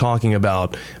 and she's talking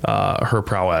about her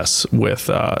prowess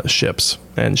with ships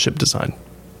and ship design.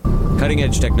 Cutting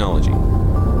edge technology.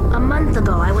 A month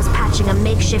ago, I was patching a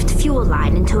makeshift fuel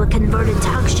line into a converted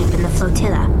tug ship in the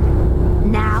flotilla.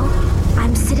 Now,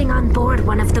 I'm sitting on board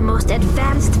one of the most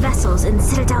advanced vessels in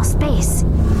Citadel space.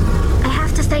 I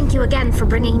have to thank you again for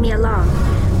bringing me along.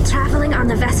 Traveling on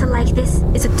a vessel like this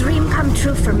is a dream come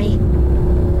true for me.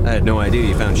 I had no idea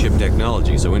you found ship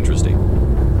technology so interesting.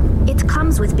 It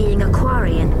comes with being a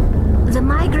Quarian. The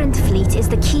migrant fleet is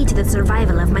the key to the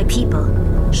survival of my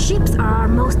people. Ships are our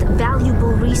most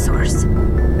valuable resource.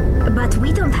 But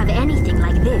we don't have anything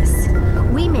like this.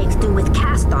 We make do with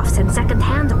cast-offs and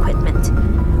second-hand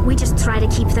equipment. We just try to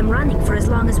keep them running for as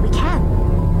long as we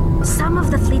can. Some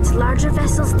of the fleet's larger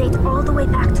vessels date all the way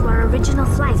back to our original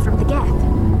flight from the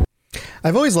Geth.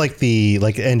 I've always liked the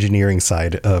engineering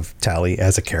side of Tali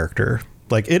as a character.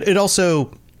 Like it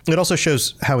also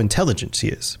shows how intelligent she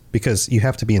is, because you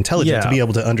have to be intelligent to be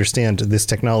able to understand this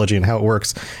technology and how it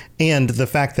works. And the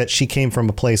fact that she came from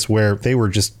a place where they were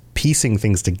just piecing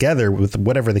things together with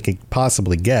whatever they could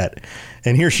possibly get.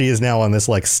 And here she is now on this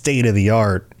like state of the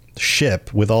art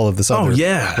ship with all of this other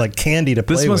like candy to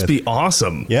play with. This must be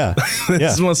awesome. Yeah.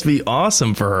 This must be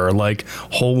awesome for her. Like,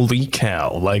 holy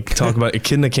cow. Like, talk about a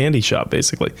kid in a candy shop,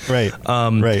 basically. Right.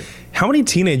 Right. How many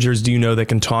teenagers do you know that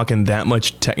can talk in that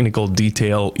much technical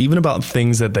detail, even about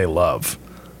things that they love?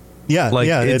 Yeah, like,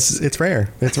 yeah, it's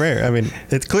rare. It's rare. I mean,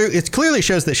 it clearly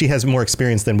shows that she has more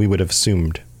experience than we would have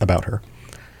assumed about her.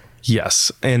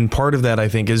 Yes. And part of that, I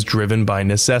think, is driven by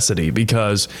necessity,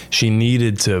 because she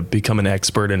needed to become an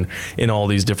expert in all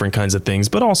these different kinds of things,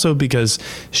 but also because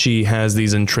she has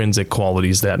these intrinsic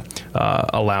qualities that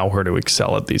allow her to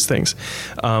excel at these things.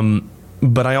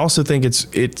 But I also think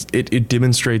it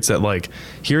demonstrates that, like,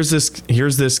 here's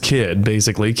this kid,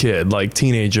 basically like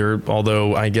teenager,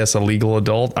 although I guess a legal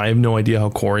adult. I have no idea how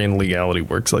Quarian legality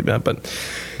works like that, but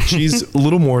she's a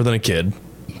little more than a kid.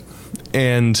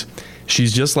 And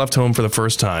she's just left home for the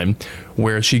first time,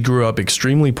 where she grew up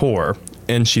extremely poor,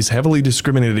 and she's heavily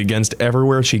discriminated against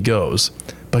everywhere she goes.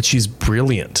 But she's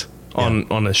brilliant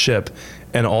on a ship,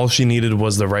 and all she needed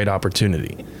was the right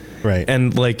opportunity. Right.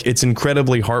 And like, it's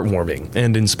incredibly heartwarming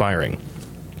and inspiring.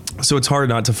 So it's hard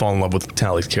not to fall in love with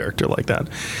Tali's character like that.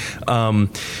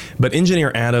 But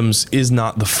Engineer Adams is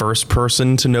not the first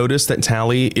person to notice that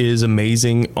Tali is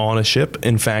amazing on a ship.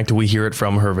 In fact, we hear it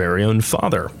from her very own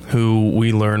father, who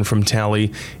we learn from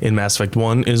Tali in Mass Effect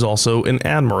 1 is also an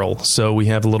admiral. So we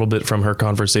have a little bit from her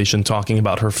conversation talking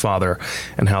about her father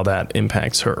and how that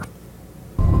impacts her.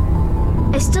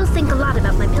 I still think a lot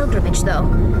about my pilgrimage, though.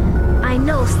 I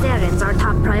know Steren's our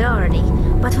top priority,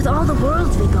 but with all the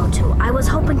worlds we go to, I was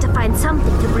hoping to find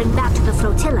something to bring back to the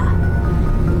flotilla.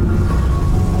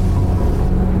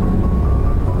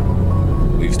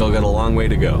 We've still got a long way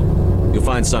to go. You'll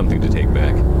find something to take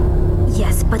back.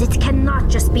 Yes, but it cannot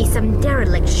just be some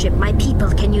derelict ship my people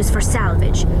can use for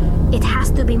salvage. It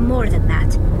has to be more than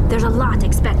that. There's a lot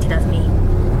expected of me.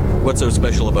 What's so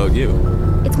special about you?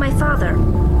 It's my father.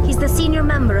 He's the senior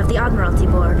member of the Admiralty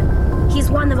Board. He's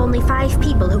one of only 5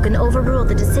 people who can overrule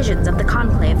the decisions of the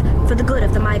Conclave for the good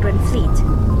of the migrant fleet.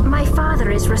 My father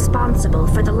is responsible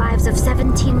for the lives of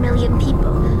 17 million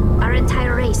people. Our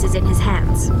entire race is in his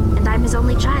hands, and I'm his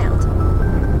only child.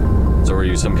 So are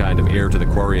you some kind of heir to the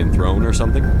Quarian throne or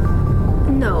something?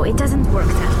 No, it doesn't work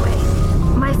that way.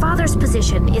 My father's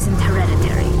position isn't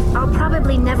hereditary. I'll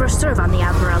probably never serve on the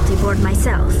Admiralty Board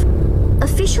myself.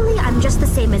 Officially, I'm just the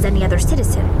same as any other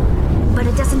citizen. But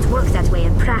it doesn't work that way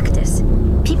in practice.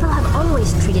 People have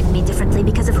always treated me differently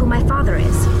because of who my father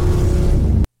is.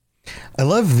 I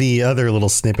love the other little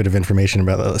snippet of information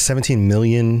about 17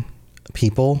 million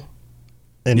people.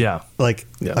 And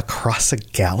across a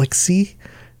galaxy.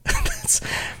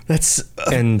 that's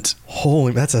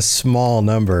a small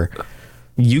number.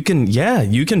 You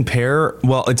can pair.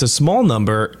 Well, it's a small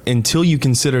number until you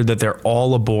consider that they're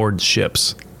all aboard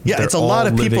ships. Yeah, They're it's a lot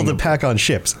of people to pack on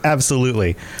ships.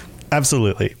 Absolutely.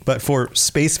 But for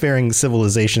spacefaring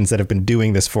civilizations that have been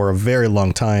doing this for a very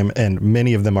long time, and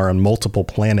many of them are on multiple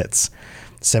planets,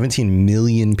 17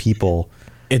 million people.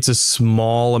 It's a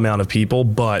small amount of people,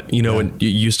 but, it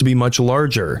used to be much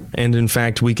larger. And in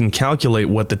fact, we can calculate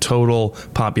what the total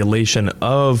population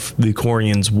of the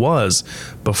Quarians was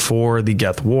before the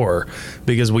Geth War,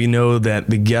 because we know that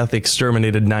the Geth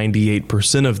exterminated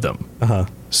 98% of them.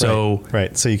 So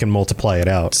right. So you can multiply it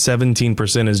out.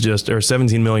 17% is just, or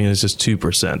 17 million is just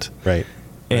 2%. Right.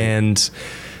 And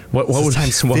what was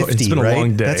times 50? It's been a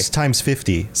long day. That's times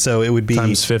 50. So it would be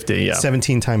times 50. Yeah.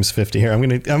 17 times 50. Here,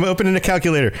 I'm opening a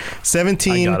calculator.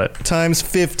 17 times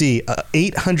 50,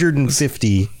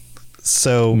 850.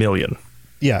 So million.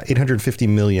 Yeah, 850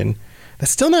 million.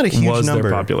 That's still not a huge number.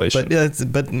 Their population,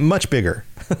 but much bigger,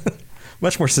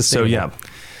 much more sustainable. So yeah.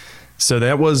 So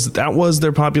that was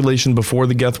their population before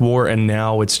the Geth War, and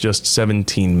now it's just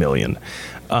 17 million.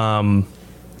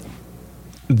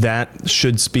 That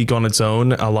should speak on its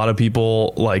own. A lot of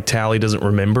people, like Tali, doesn't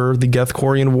remember the Geth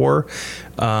Quarian War,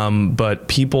 but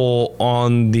people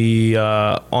on the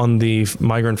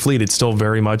migrant fleet, it's still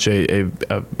very much a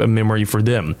memory for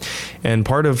them, and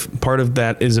part of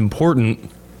that is important.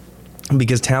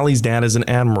 Because Tali's dad is an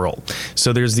admiral,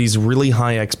 so there's these really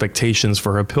high expectations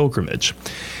for her pilgrimage.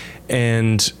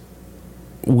 And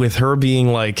with her being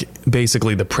like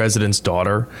basically the president's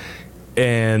daughter,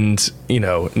 and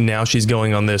now she's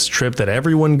going on this trip that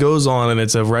everyone goes on, and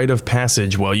it's a rite of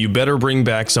passage. Well, you better bring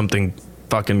back something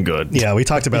fucking good. Yeah, we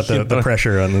talked about the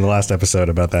pressure on the last episode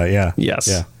about that. Yeah. Yes.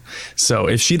 Yeah. So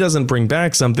if she doesn't bring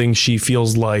back something, she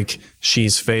feels like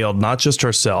she's failed, not just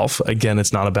herself. Again,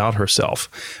 it's not about herself,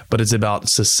 but it's about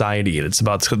society. It's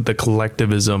about the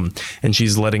collectivism, and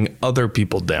she's letting other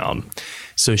people down.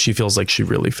 So she feels like she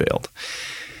really failed.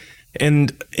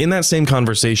 And in that same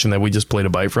conversation that we just played a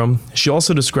bite from, she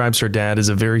also describes her dad as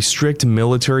a very strict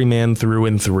military man through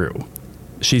and through.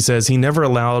 She says, he never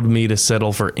allowed me to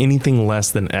settle for anything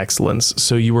less than excellence.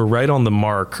 So you were right on the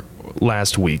mark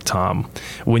last week, Tom,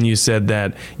 when you said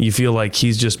that you feel like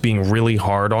he's just being really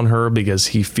hard on her because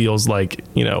he feels like,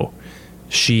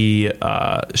 she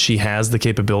has the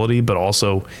capability, but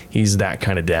also he's that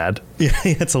kind of dad. Yeah,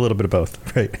 it's a little bit of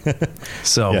both, right?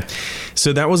 So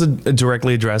that was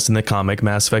directly addressed in the comic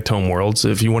Mass Effect Homeworlds.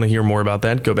 If you want to hear more about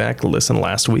that, go back and listen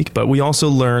last week. But we also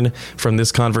learn from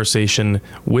this conversation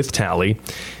with Tali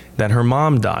that her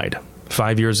mom died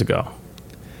 5 years ago.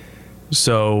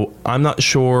 So I'm not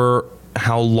sure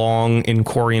how long in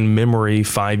Quarian memory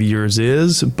 5 years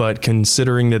is, but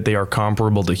considering that they are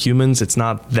comparable to humans, it's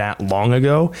not that long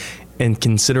ago. And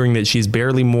considering that she's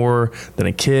barely more than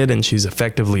a kid and she's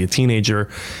effectively a teenager,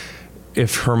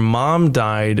 if her mom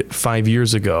died 5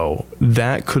 years ago,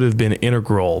 that could have been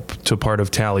integral to part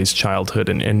of Tali's childhood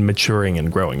and maturing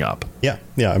and growing up. Yeah.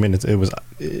 I mean, it was,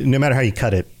 no matter how you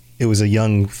cut it, it was a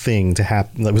young thing to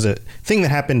happen. It was a thing that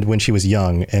happened when she was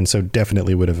young, and so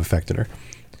definitely would have affected her.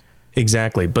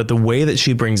 Exactly. But the way that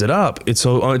she brings it up, it's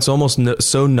almost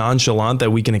so nonchalant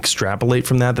that we can extrapolate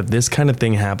from that this kind of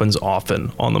thing happens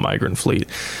often on the migrant fleet.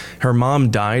 Her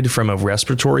mom died from a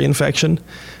respiratory infection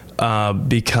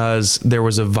because there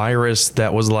was a virus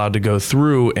that was allowed to go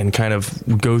through and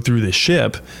go through the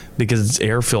ship because its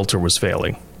air filter was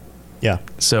failing. Yeah.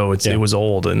 So it was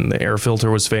old and the air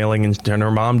filter was failing and her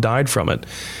mom died from it.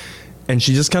 And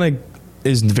she just kind of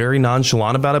is very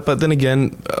nonchalant about it. But then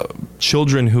again,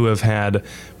 children who have had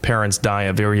parents die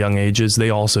at very young ages, they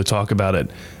also talk about it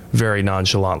very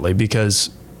nonchalantly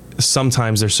because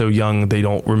sometimes they're so young they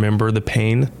don't remember the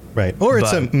pain. Right. Or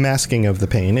it's a masking of the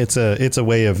pain. It's a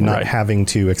way of not having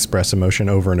to express emotion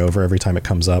over and over every time it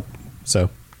comes up. So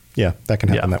yeah, that can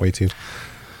happen that way too.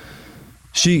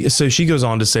 She goes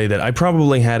on to say that I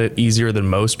probably had it easier than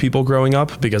most people growing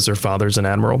up because their father's an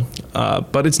admiral,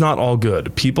 but it's not all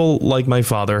good. People like my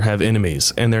father have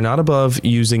enemies, and they're not above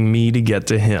using me to get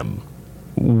to him,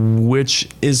 which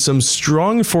is some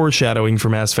strong foreshadowing for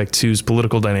Mass Effect 2's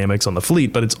political dynamics on the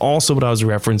fleet, but it's also what I was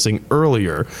referencing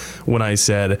earlier when I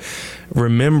said,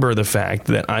 remember the fact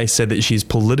that I said that she's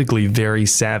politically very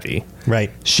savvy. Right.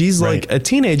 She's like a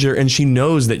teenager, and she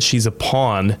knows that she's a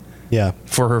pawn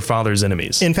for her father's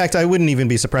enemies. In fact, I wouldn't even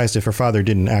be surprised if her father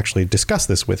didn't actually discuss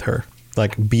this with her.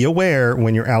 Like, be aware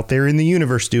when you're out there in the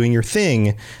universe doing your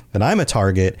thing that I'm a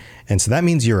target, and so that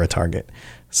means you're a target.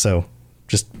 So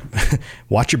just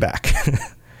watch your back.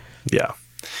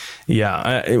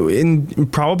 Yeah, in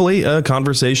probably a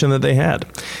conversation that they had.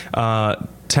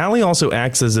 Tali also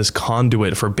acts as this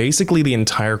conduit for basically the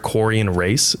entire Quarian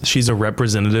race. She's a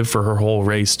representative for her whole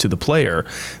race to the player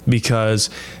because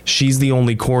she's the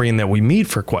only Quarian that we meet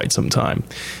for quite some time.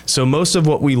 So most of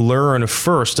what we learn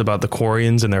first about the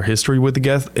Quarians and their history with the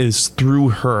Geth is through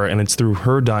her, and it's through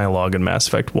her dialogue in Mass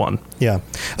Effect 1. Yeah.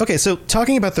 Okay, so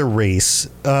talking about the race,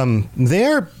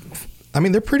 they're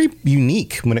pretty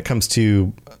unique when it comes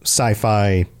to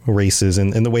sci-fi races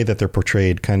and the way that they're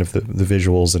portrayed, kind of the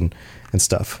visuals and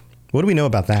stuff. What do we know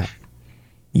about that?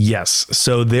 Yes.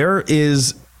 So there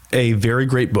is a very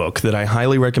great book that I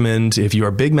highly recommend if you're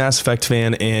a big Mass Effect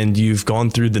fan and you've gone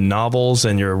through the novels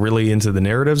and you're really into the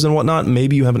narratives and whatnot.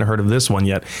 Maybe you haven't heard of this one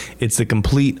yet. It's the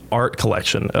complete art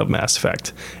collection of Mass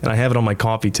Effect, and I have it on my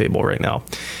coffee table right now.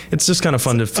 It's just kind of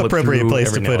fun to flip through. Appropriate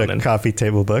place to put a coffee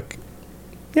table book.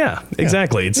 Yeah,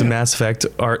 exactly. It's a Mass Effect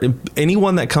art.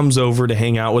 Anyone that comes over to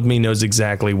hang out with me knows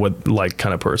exactly what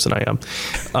kind of person I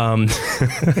am.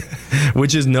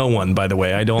 Which is no one, by the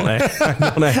way. I don't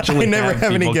actually. I never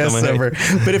have any guests over,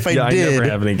 but if I did, I never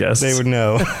have any guests. They would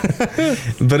know.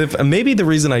 But maybe the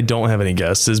reason I don't have any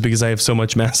guests is because I have so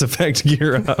much Mass Effect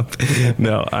gear up.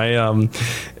 No,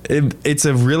 it's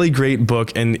a really great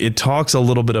book, and it talks a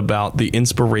little bit about the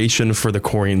inspiration for the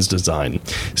Quarians' design.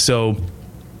 So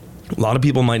a lot of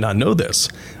people might not know this,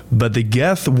 but the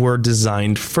Geth were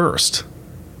designed first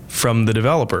from the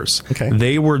developers. Okay.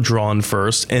 They were drawn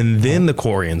first, and then the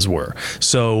Quarians were.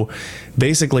 So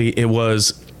basically,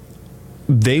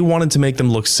 they wanted to make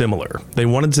them look similar. They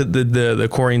wanted the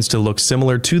Quarians to look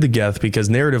similar to the Geth because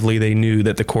narratively they knew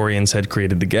that the Quarians had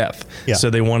created the Geth. Yeah. So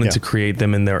they wanted to create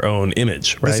them in their own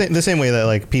image, right? The same way that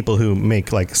like people who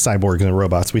make like cyborgs and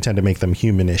robots, we tend to make them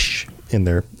humanish in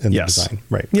their design.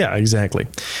 Right. Yeah, exactly.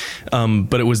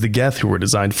 But it was the Geth who were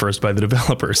designed first by the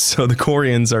developers. So the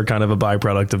Quarians are kind of a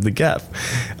byproduct of the Geth.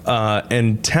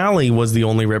 And Tali was the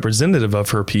only representative of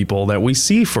her people that we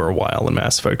see for a while in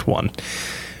Mass Effect 1.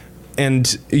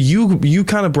 And you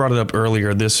kind of brought it up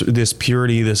earlier, this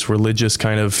purity, this religious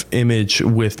kind of image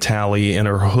with Tali and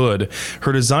her hood.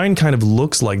 Her design kind of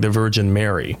looks like the Virgin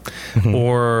Mary,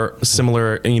 or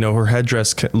similar, her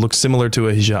headdress looks similar to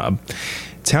a hijab.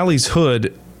 Tali's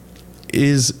hood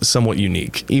is somewhat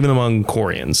unique, even among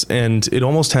Quarians, and it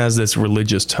almost has this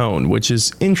religious tone, which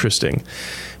is interesting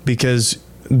because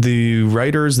the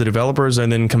writers, the developers are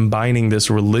then combining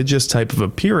this religious type of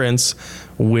appearance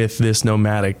with this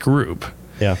nomadic group.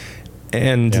 Yeah.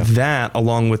 And that,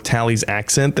 along with Tali's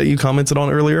accent that you commented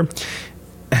on earlier,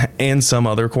 and some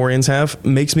other Quarians have,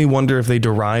 makes me wonder if they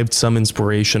derived some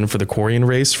inspiration for the Quarian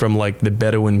race from like the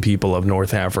Bedouin people of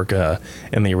North Africa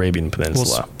and the Arabian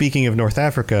Peninsula. Well, speaking of North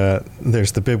Africa,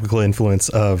 there's the biblical influence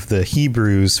of the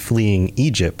Hebrews fleeing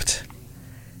Egypt.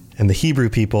 And the Hebrew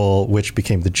people, which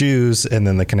became the Jews, and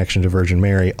then the connection to Virgin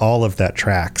Mary, all of that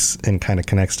tracks and kind of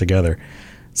connects together.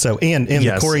 So, and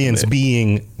yes, the Quarians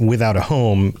being without a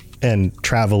home and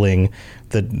traveling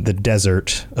the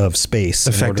desert of space.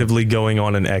 Effectively going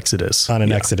on an exodus.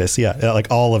 Exodus, yeah. Like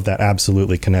all of that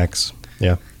absolutely connects.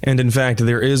 Yeah. And in fact,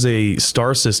 there is a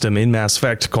star system in Mass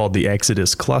Effect called the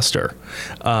Exodus Cluster,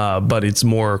 but it's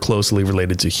more closely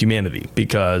related to humanity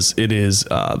because it is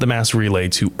the mass relay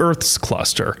to Earth's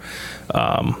cluster.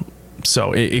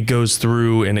 So it goes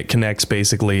through and it connects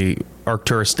basically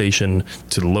Arcturus Station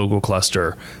to the local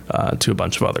cluster to a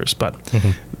bunch of others. But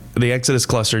the Exodus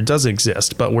Cluster does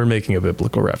exist, but we're making a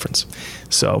biblical reference.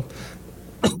 So...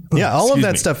 yeah, all of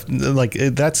that stuff, like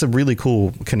that's a really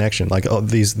cool connection. Like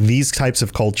these types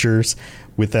of cultures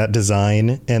with that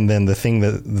design, and then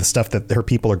the stuff that her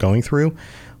people are going through,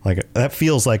 like that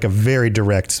feels like a very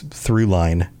direct through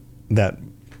line that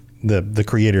the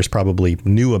creators probably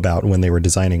knew about when they were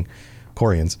designing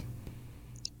Quarians.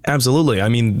 Absolutely. I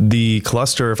mean, the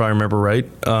cluster, if I remember right,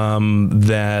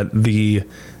 that the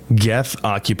Geth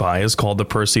occupy is called the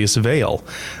Perseus Veil.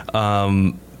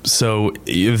 So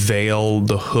Veil,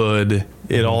 the hood,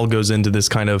 it all goes into this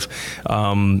kind of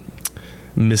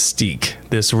mystique,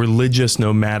 this religious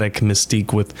nomadic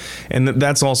mystique and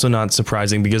that's also not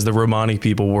surprising because the Romani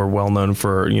people were well known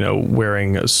for,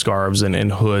 wearing scarves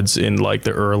and hoods in like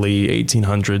the early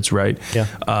 1800s, right?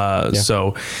 Yeah.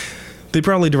 So they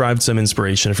probably derived some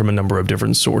inspiration from a number of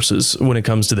different sources when it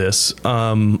comes to this.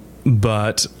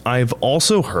 But I've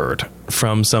also heard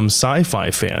from some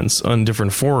sci-fi fans on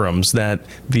different forums that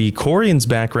the Quarians'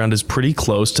 background is pretty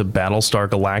close to Battlestar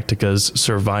Galactica's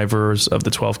Survivors of the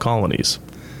 12 Colonies.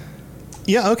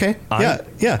 Yeah. Okay.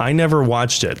 Yeah. I never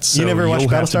watched it. So you never watched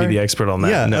you'll have Battlestar? to be the expert on that.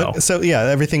 Yeah. No. So yeah,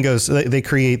 everything goes. They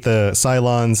create the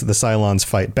Cylons. The Cylons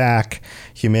fight back.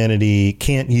 Humanity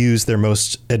can't use their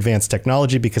most advanced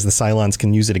technology because the Cylons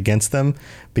can use it against them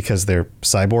because they're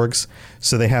cyborgs.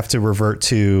 So they have to revert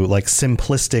to like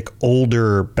simplistic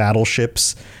older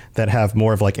battleships that have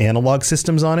more of like analog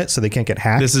systems on it, so they can't get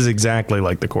hacked. This is exactly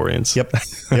like the Quarians. Yep.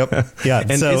 Yeah.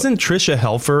 And isn't Trisha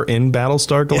Helfer in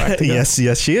Battlestar Galactica?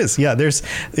 Yes, she is. Yeah,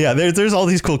 there's all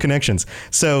these cool connections.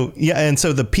 So yeah, and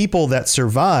so the people that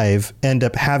survive end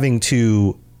up having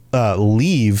to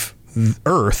leave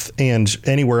Earth and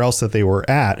anywhere else that they were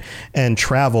at and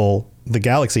travel the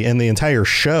galaxy. And the entire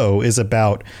show is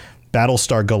about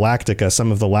Battlestar Galactica,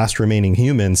 some of the last remaining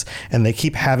humans, and they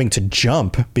keep having to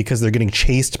jump because they're getting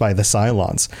chased by the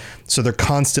Cylons. So they're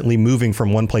constantly moving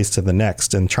from one place to the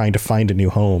next and trying to find a new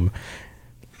home.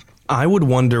 I would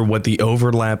wonder what the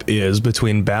overlap is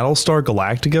between Battlestar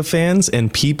Galactica fans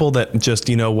and people that just,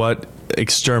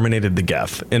 exterminated the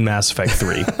Geth in Mass Effect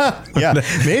 3. Yeah,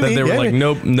 maybe. That they were like,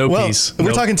 nope, peace.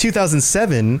 We're talking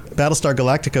 2007. Battlestar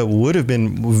Galactica would have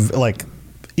been like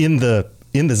in the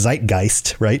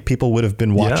zeitgeist, right? People would have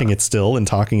been watching it still and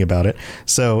talking about it.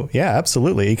 So yeah,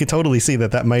 absolutely. You could totally see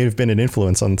that might have been an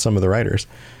influence on some of the writers.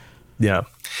 Yeah.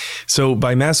 So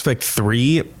by Mass Effect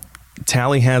 3,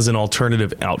 Tali has an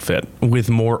alternative outfit with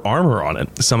more armor on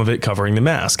it, some of it covering the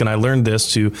mask. And I learned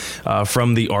this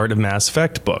from the Art of Mass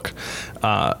Effect book.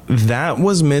 That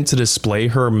was meant to display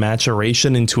her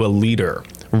maturation into a leader,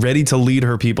 ready to lead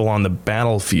her people on the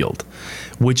battlefield,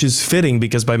 which is fitting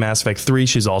because by Mass Effect 3,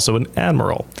 she's also an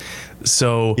admiral.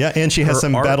 So yeah, and she has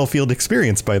some battlefield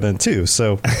experience by then too.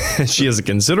 So she has a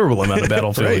considerable amount of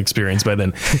battlefield experience by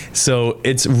then. So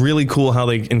it's really cool how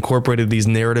they incorporated these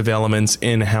narrative elements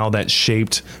in how that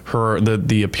shaped her,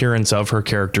 the appearance of her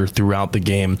character throughout the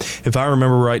game. If I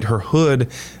remember right, her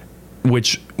hood,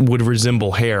 which would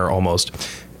resemble hair almost,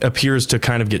 appears to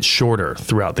kind of get shorter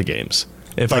throughout the games.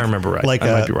 If I remember right,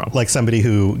 I might be wrong. Like somebody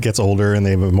who gets older and they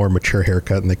have a more mature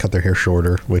haircut and they cut their hair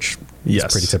shorter, which is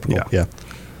pretty typical. Yeah.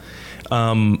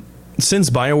 Since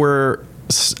BioWare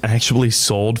actually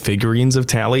sold figurines of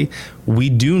Tali, we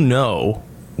do know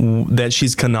that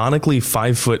she's canonically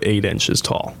 5'8"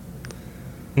 tall.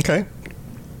 Okay.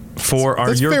 For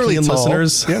our European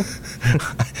listeners,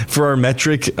 for our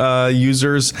metric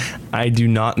users, I do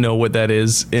not know what that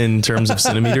is in terms of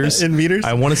centimeters. In meters?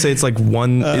 I want to say it's like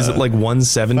is it like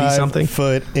 170 something?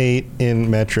 5'8" in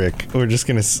metric. We're just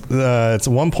going to, it's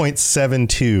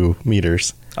 1.72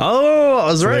 meters. Oh, I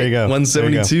was so right. There you go.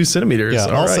 172 centimeters. Yeah.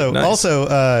 Also,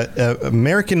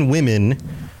 American women,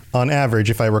 on average,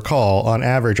 if I recall, are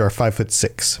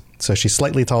 5'6". So she's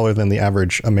slightly taller than the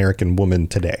average American woman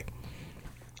today.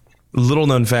 Little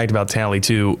known fact about Tali,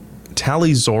 too.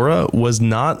 Tali Zora was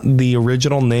not the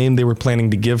original name they were planning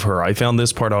to give her. I found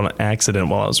this part on accident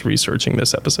while I was researching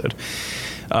this episode.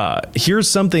 Here's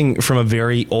something from a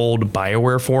very old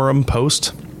BioWare forum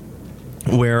post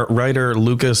where writer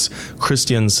Lucas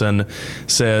Christiansen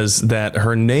says that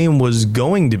her name was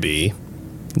going to be,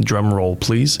 drum roll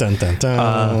please, dun, dun,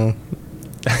 dun.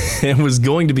 It was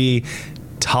going to be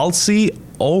Talsi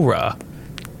Ora.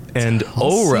 And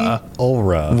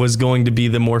Ora was going to be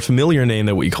the more familiar name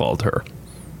that we called her.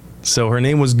 So her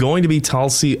name was going to be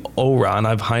Talsi Ora, and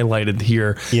I've highlighted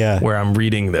here where I'm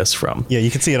reading this from. Yeah, you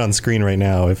can see it on screen right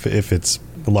now if it's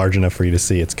large enough for you to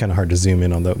see. It's kind of hard to zoom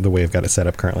in on the way I've got it set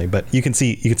up currently, but you can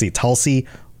see Talsi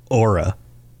Ora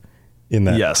in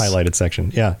that highlighted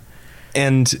section. Yeah.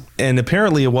 And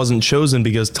apparently it wasn't chosen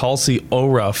because Talsi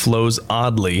Ora flows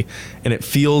oddly, and it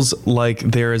feels like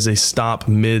there is a stop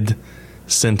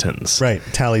mid-sentence. Right.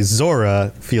 Tali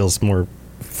Zora feels more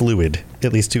fluid,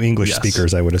 at least to English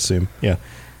speakers, I would assume. Yeah.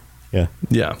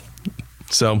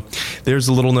 So there's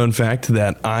a little known fact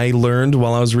that I learned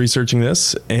while I was researching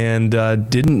this and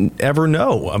didn't ever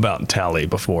know about Tali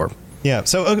before. Yeah.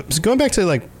 So going back to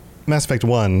like Mass Effect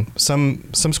 1, some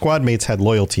squad mates had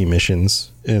loyalty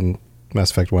missions in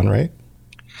Mass Effect 1, right?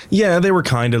 Yeah, they were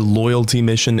kind of loyalty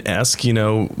mission-esque. You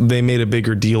know, they made a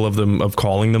bigger deal of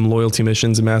calling them loyalty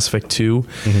missions in Mass Effect 2.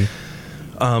 Mm-hmm.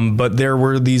 But there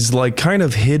were these like kind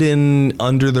of hidden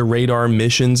under the radar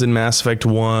missions in Mass Effect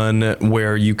 1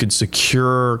 where you could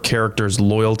secure characters'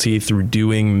 loyalty through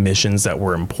doing missions that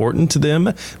were important to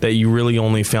them that you really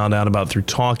only found out about through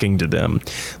talking to them.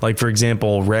 Like, for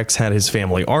example, Rex had his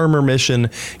family armor mission.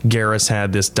 Garrus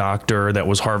had this doctor that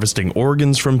was harvesting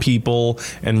organs from people,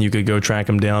 and you could go track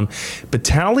him down. But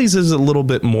Tali's is a little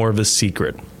bit more of a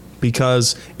secret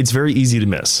because it's very easy to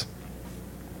miss.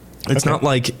 It's not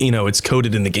like, it's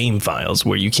coded in the game files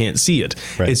where you can't see it.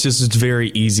 Right. It's very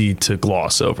easy to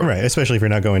gloss over. Right, especially if you're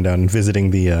not going down and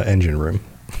visiting the engine room.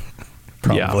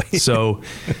 Probably. Yeah,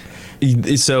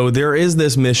 so there is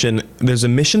this mission. There's a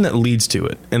mission that leads to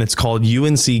it, and it's called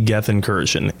UNC Geth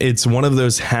Incursion. It's one of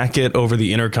those hack it over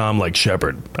the intercom like,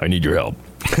 Shepard, I need your help.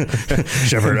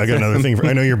 Shepard, I got another thing.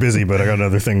 I know you're busy, but I got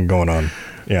another thing going on.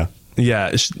 Yeah.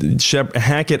 Yeah,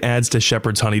 Hackett adds to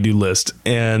Shepard's honeydew list,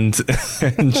 and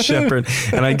Shepard.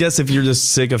 And I guess if you're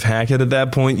just sick of Hackett at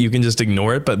that point, you can just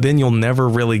ignore it. But then you'll never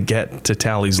really get to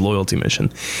Tali's loyalty mission,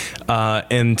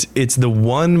 and it's the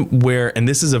one where, and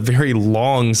this is a very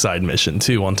long side mission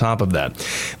too. On top of that,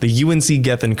 the UNC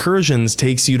Geth Incursions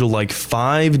takes you to like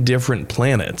 5 different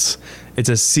planets. It's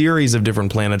a series of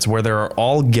different planets where there are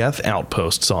all Geth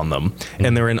outposts on them,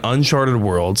 and they're in uncharted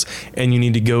worlds, and you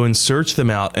need to go and search them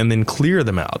out and then clear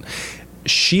them out.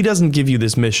 She doesn't give you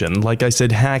this mission. Like I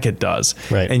said, Hackett does.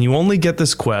 Right. And you only get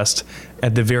this quest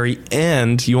at the very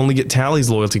end. You only get Tali's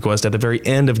loyalty quest at the very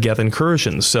end of Geth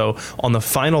Incursions. So on the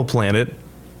final planet,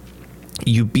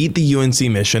 you beat the UNC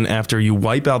mission after you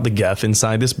wipe out the Geth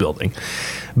inside this building.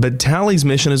 But Tali's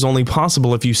mission is only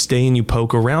possible if you stay and you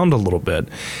poke around a little bit.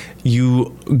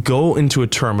 You go into a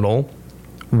terminal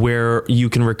where you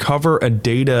can recover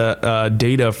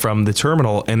data from the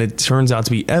terminal, and it turns out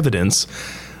to be evidence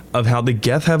of how the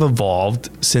Geth have evolved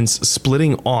since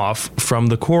splitting off from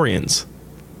the Quarians.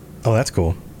 Oh, that's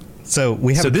cool. So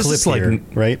we have a clip here,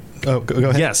 right? Oh, go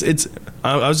ahead. Yes,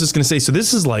 I was just going to say, so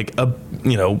this is like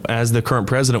as the current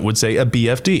president would say, a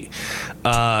BFD,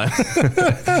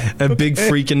 a big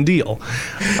freaking deal,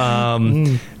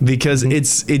 because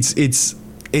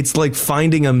it's like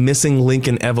finding a missing link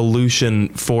in evolution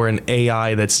for an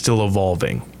AI that's still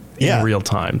evolving in real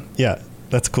time. Yeah,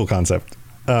 that's a cool concept.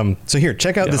 So here,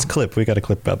 check out this clip. We got a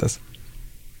clip about this.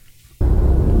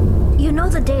 You know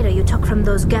the data you took from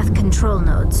those Geth control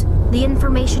nodes? The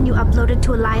information you uploaded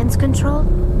to Alliance Control?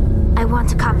 I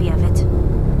want a copy of it.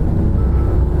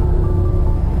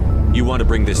 You want to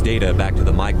bring this data back to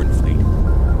the migrant fleet?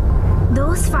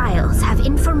 Those files have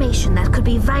information that could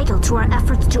be vital to our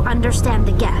efforts to understand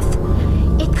the Geth.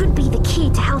 It could be the key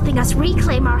to helping us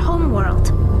reclaim our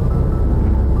homeworld.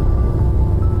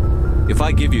 If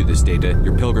I give you this data,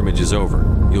 your pilgrimage is over.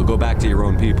 You'll go back to your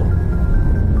own people.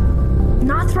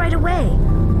 Not right away.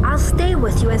 I'll stay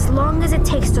with you as long as it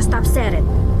takes to stop Saren.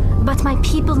 But my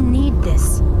people need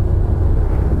this.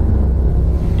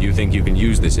 You think you can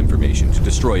use this information to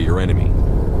destroy your enemy?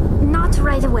 Not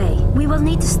right away. We will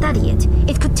need to study it.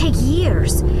 It could take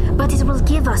years, but it will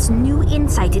give us new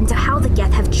insight into how the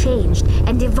Geth have changed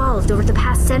and evolved over the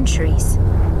past centuries.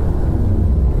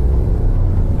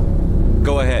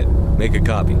 Go ahead. Make a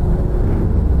copy.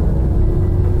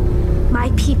 My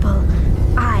people,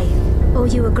 I owe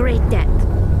you a great debt,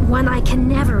 one I can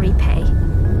never repay.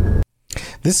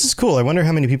 This is cool. I wonder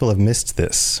how many people have missed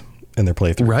this in their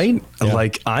playthrough. Right? Yeah.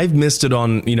 Like I've missed it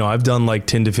on, I've done like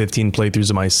 10 to 15 playthroughs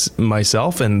of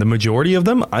myself, and the majority of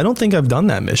them, I don't think I've done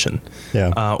that mission.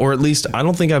 Yeah. Or at least I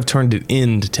don't think I've turned it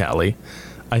into Tali.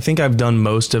 I think I've done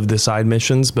most of the side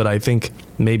missions, but I think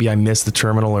maybe I missed the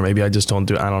terminal, or maybe I just don't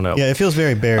do. I don't know. Yeah, it feels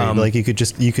very buried. Like you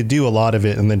could do a lot of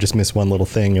it and then just miss one little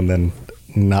thing and then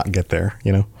not get there.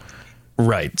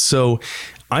 Right. So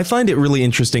I find it really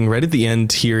interesting. Right at the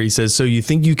end here, he says, "So you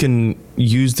think you can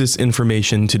use this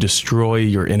information to destroy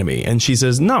your enemy?" And she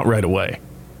says, "Not right away."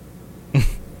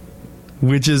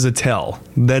 Which is a tell.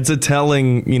 That's a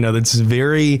telling, that's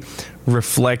very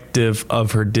reflective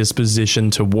of her disposition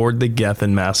toward the Geth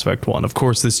in Mass Effect 1. Of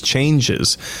course, this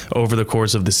changes over the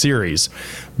course of the series,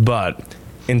 but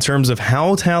in terms of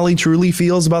how Tali truly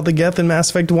feels about the Geth in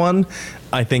Mass Effect 1,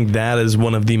 I think that is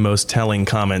one of the most telling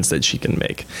comments that she can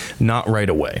make. Not right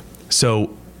away.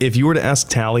 So if you were to ask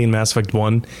Tali in Mass Effect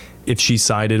 1 if she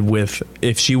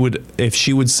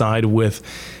would side with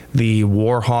the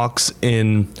Warhawks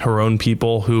in her own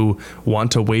people who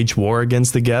want to wage war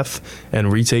against the Geth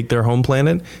and retake their home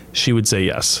planet, she would say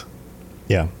yes.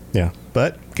 Yeah.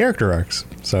 But character arcs,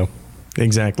 so.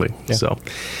 Exactly. Yeah. So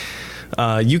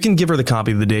you can give her the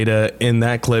copy of the data in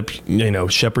that clip.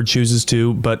 Shepard chooses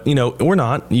to, but or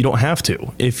not. You don't have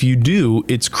to. If you do,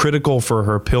 it's critical for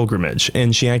her pilgrimage,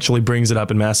 and she actually brings it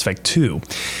up in Mass Effect 2.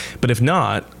 But if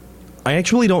not, I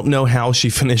actually don't know how she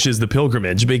finishes the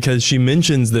pilgrimage, because she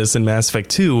mentions this in Mass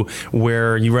Effect 2,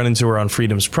 where you run into her on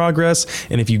Freedom's Progress,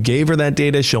 and if you gave her that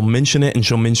data, she'll mention it, and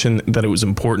she'll mention that it was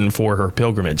important for her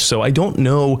pilgrimage. So I don't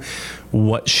know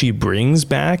what she brings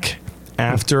back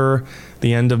after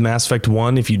the end of Mass Effect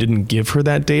 1 if you didn't give her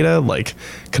that data. Like,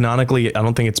 canonically, I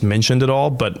don't think it's mentioned at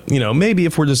all, but maybe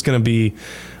if we're just going to be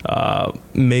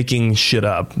making shit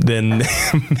up, then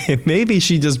maybe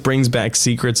she just brings back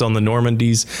secrets on the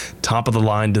Normandy's top of the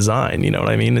line design, you know what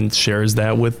I mean, and shares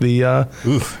that with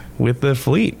the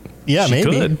fleet. Yeah,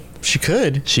 maybe she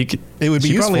could. It would be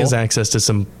she useful. Probably has access to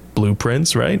some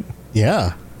blueprints, right?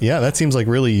 Yeah, that seems like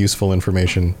really useful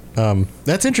information.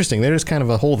 That's interesting. There's kind of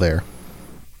a hole there.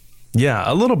 Yeah,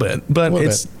 a little bit, but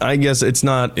I guess it's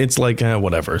not. It's like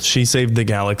whatever. She saved the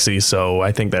galaxy, so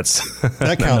I think that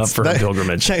counts enough for her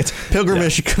pilgrimage.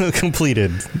 Pilgrimage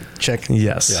completed. Check.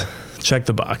 Yes, check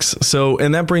the box. So,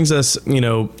 and that brings us,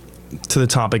 to the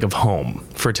topic of home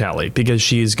for Tali, because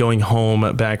she's going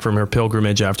home back from her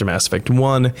pilgrimage after Mass Effect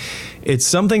 1. It's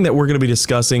something that we're going to be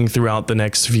discussing throughout the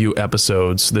next few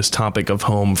episodes, this topic of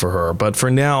home for her. But for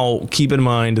now, keep in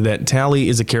mind that Tali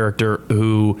is a character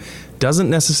who doesn't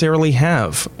necessarily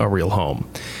have a real home.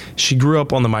 She grew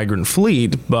up on the migrant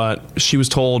fleet, but she was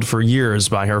told for years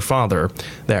by her father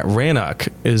that Rannoch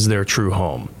is their true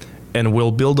home, and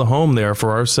we'll build a home there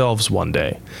for ourselves one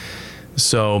day.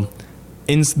 So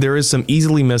there is some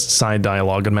easily missed side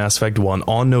dialogue in Mass Effect 1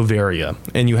 on Noveria,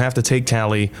 and you have to take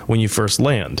Tali when you first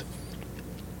land,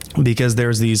 because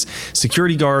there's these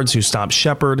security guards who stop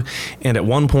Shepard, and at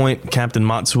one point Captain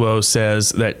Matsuo says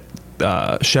that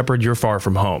Shepard, you're far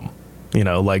from home.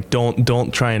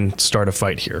 Don't try and start a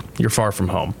fight here. You're far from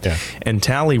home. Yeah. And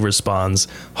Tali responds,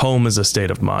 home is a state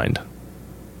of mind.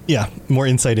 Yeah, more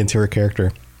insight into her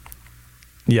character.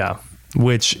 Yeah.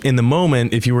 Which in the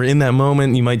moment, if you were in that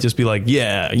moment, you might just be like,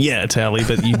 yeah, Tali,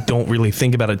 but you don't really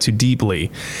think about it too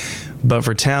deeply. But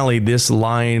for Tali, this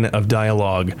line of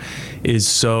dialogue is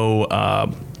so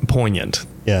poignant.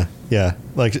 Yeah.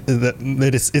 Like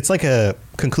it's like a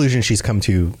conclusion she's come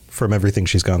to from everything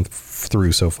she's gone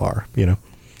through so far,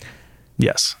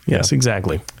 Yes,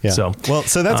 exactly. Yeah. So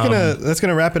that's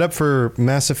gonna wrap it up for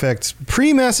Mass Effect,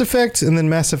 pre-Mass Effect, and then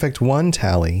Mass Effect 1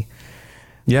 Tali.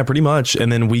 Yeah, pretty much.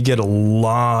 And then we get a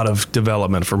lot of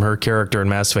development from her character in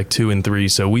Mass Effect 2 and 3,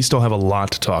 so we still have a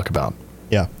lot to talk about.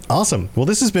 Yeah, awesome. Well,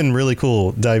 this has been really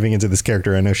cool diving into this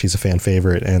character. I know she's a fan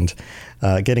favorite, and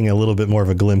getting a little bit more of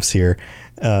a glimpse here.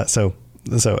 So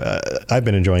I've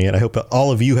been enjoying it. I hope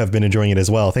all of you have been enjoying it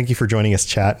as well. Thank you for joining us,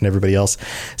 chat, and everybody else.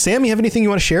 Sam, you have anything you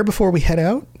want to share before we head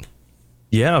out?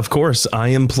 Yeah, of course. I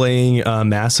am playing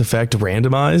Mass Effect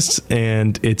Randomized,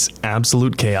 and it's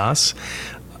absolute chaos.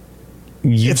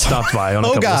 You've stopped by on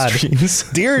a couple of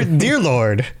streams. Dear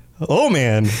Lord. Oh,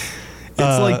 man.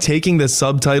 It's like taking the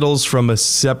subtitles from a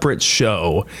separate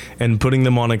show and putting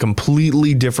them on a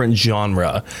completely different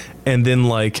genre. And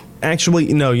then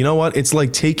actually, no, you know what? It's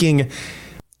like taking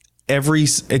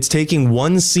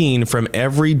one scene from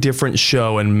every different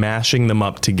show and mashing them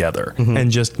up together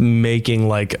and just making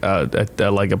like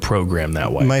a program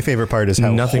that way. My favorite part is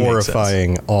how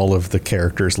horrifying all of the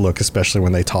characters look, especially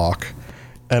when they talk.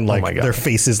 and like their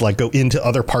faces like go into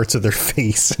other parts of their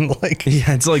face and like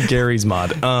yeah, it's like Gary's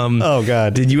mod. Oh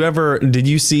god, did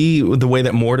you see the way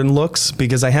that Morden looks?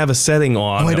 Because I have a setting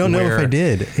on. Oh, I don't know if I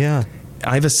did. Yeah,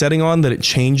 I have a setting on that it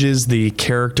changes the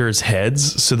characters'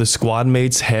 heads. So the squad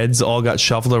mates' heads all got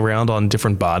shuffled around on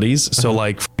different bodies. So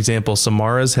like, for example,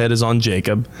 Samara's head is on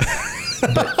Jacob.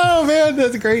 Oh man,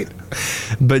 that's great.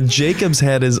 But Jacob's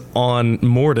head is on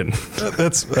Morden.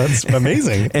 That's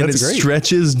amazing. And that's it great.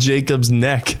 stretches Jacob's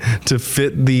neck to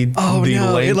fit the length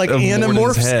it like of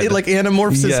Morden's head. It like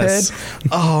anamorphs his head.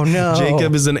 Oh no.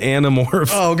 Jacob is an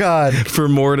anamorph. Oh god. For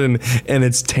Morden, and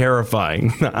it's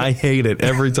terrifying. I hate it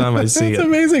every time I see it. It's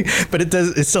amazing. But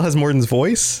it still has Morden's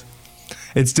voice.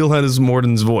 It still has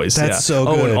Morden's voice. That's so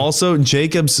good. Oh, and also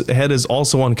Jacob's head is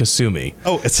also on Kasumi.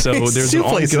 Oh, it's so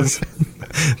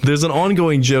there's an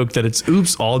ongoing joke that it's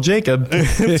oops all Jacob, in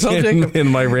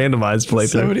my randomized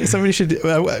playthrough. Somebody should. It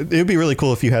would be really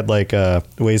cool if you had like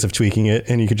ways of tweaking it,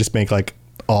 and you could just make like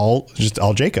all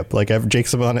Jacob, like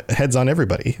Jacob heads on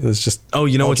everybody. It's just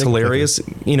you know what's Jacob hilarious?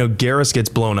 You know, Garrus gets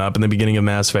blown up in the beginning of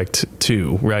Mass Effect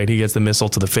 2, right? He gets the missile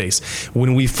to the face.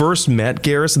 When we first met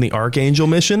Garrus in the Archangel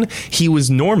mission, he was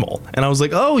normal, and I was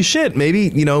like, oh shit, maybe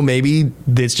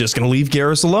it's just gonna leave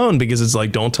Garrus alone because it's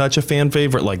like, don't touch a fan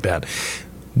favorite like that.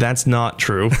 That's not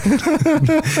true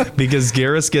because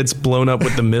Garrus gets blown up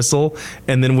with the missile,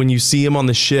 and then when you see him on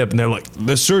the ship, and they're like,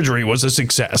 the surgery was a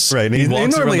success. Right. He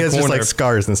normally has just like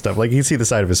scars and stuff. Like you see the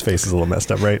side of his face is a little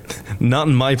messed up, right? Not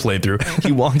in my playthrough.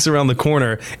 He walks around the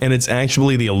corner, and it's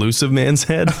actually the Elusive Man's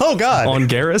head. Oh God! On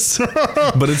Garrus,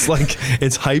 but it's like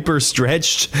it's hyper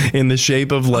stretched in the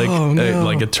shape of like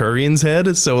like a Turian's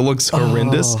head, so it looks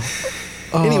horrendous.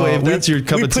 Anyway, if that's your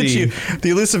cup of tea. The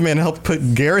Elusive Man helped put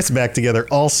Garrus back together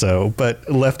also, but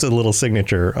left a little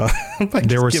signature.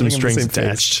 There were some strings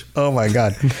attached. Oh my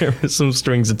God. There were some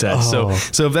strings attached.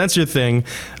 So if that's your thing,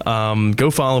 go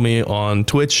follow me on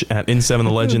Twitch at N7 the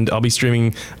Legend. I'll be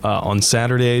streaming on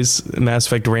Saturdays, Mass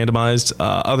Effect Randomized.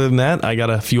 Other than that, I got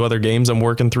a few other games I'm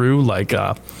working through, like...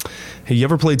 Have you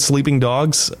ever played Sleeping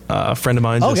Dogs? A friend of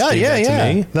mine just gave that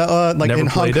to me. Like Never in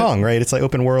Hong Kong, right? It's like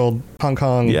open world Hong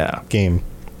Kong game.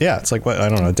 Yeah, it's like, I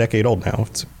don't know, a decade old now.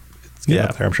 It's getting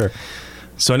up there, I'm sure.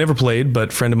 So I never played, but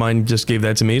a friend of mine just gave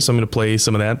that to me, so I'm going to play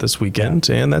some of that this weekend,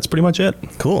 and that's pretty much it.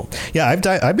 Cool. Yeah, I've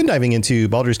been diving into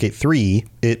Baldur's Gate 3.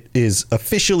 It is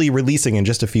officially releasing in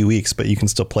just a few weeks, but you can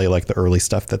still play like the early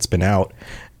stuff that's been out,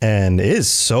 and it is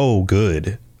so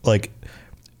good. Like,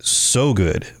 so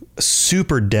good.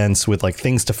 Super dense with like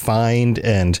things to find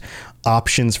and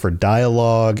options for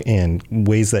dialogue and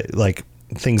ways that like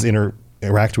things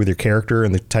interact with your character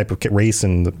and the type of race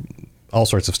and all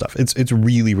sorts of stuff. It's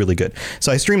really, really good.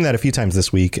 So I streamed that a few times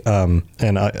this week, and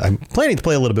I'm planning to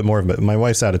play a little bit more of it. My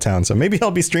wife's out of town, so maybe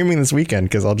I'll be streaming this weekend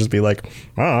because I'll just be like,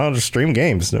 I'll just stream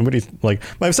games. Nobody's like,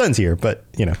 my son's here, but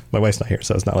my wife's not here,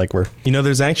 so it's not like we're...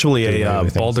 there's actually a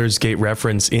Baldur's Gate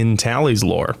reference in Tali's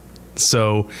lore.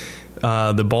 So...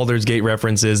 the Baldur's Gate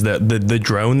reference is that the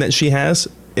drone that she has,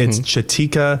 it's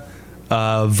Chatika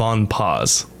von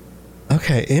Paz.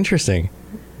 Okay, interesting.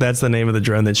 That's the name of the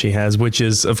drone that she has, which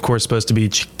is, of course, supposed to be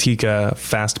Chatika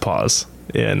Fast Paws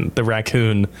in the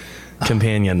raccoon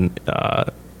companion.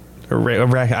 I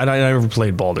never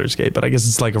played Baldur's Gate, but I guess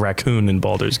it's like a raccoon in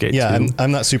Baldur's Gate. Yeah, too.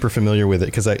 I'm not super familiar with it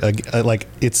because I like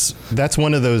that's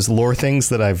one of those lore things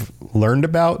that I've learned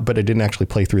about, but I didn't actually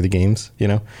play through the games.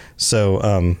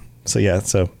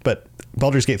 But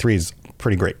Baldur's Gate 3 is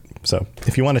pretty great. So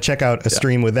if you want to check out a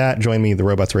stream with that, join me, the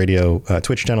Robots Radio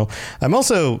Twitch channel. I'm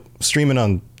also streaming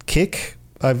on Kick.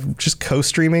 I'm just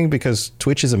co-streaming because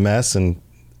Twitch is a mess and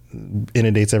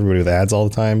inundates everybody with ads all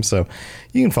the time. So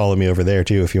you can follow me over there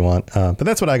too if you want. But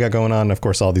that's what I got going on. Of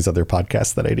course, all these other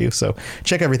podcasts that I do. So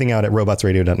check everything out at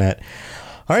robotsradio.net.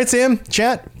 All right, Sam,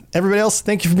 chat, everybody else,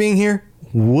 thank you for being here.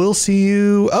 We'll see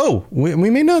you. Oh, we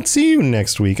may not see you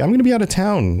next week. I'm going to be out of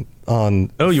town on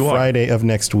Friday of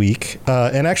next week.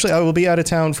 And actually, I will be out of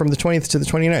town from the 20th to the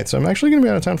 29th. So I'm actually going to be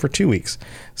out of town for 2 weeks.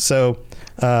 So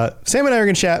Sam and I are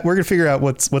going to chat. We're going to figure out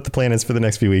what the plan is for the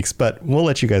next few weeks. But we'll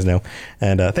let you guys know.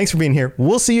 And thanks for being here.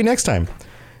 We'll see you next time.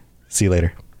 See you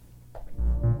later.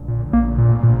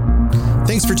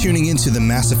 Thanks for tuning into the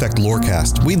Mass Effect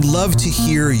Lorecast. We'd love to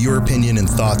hear your opinion and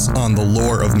thoughts on the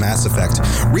lore of Mass Effect.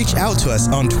 Reach out to us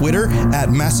on Twitter at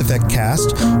Mass Effect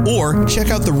Cast, or check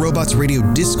out the Robots Radio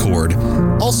Discord.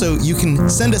 Also, you can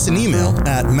send us an email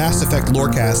at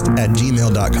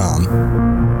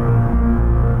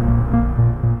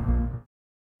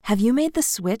masseffectlorecast@gmail.com. Have you made the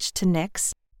switch to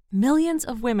Knix? Millions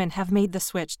of women have made the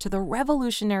switch to the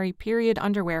revolutionary period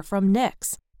underwear from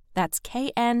Knix. That's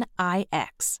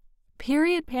Knix.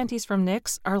 Period panties from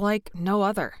NYX are like no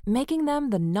other, making them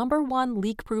the #1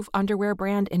 leak-proof underwear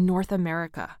brand in North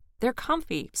America. They're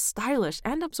comfy, stylish,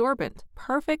 and absorbent,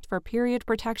 perfect for period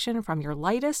protection from your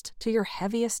lightest to your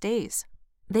heaviest days.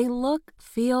 They look,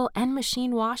 feel, and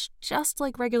machine wash just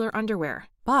like regular underwear,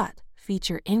 but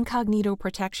feature incognito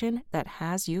protection that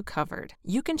has you covered.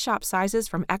 You can shop sizes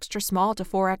from extra small to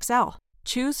 4XL.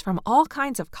 Choose from all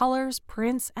kinds of colors,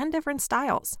 prints, and different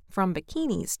styles, from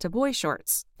bikinis to boy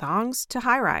shorts, thongs to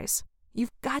high-rise.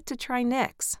 You've got to try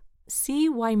NYX. See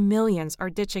why millions are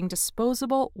ditching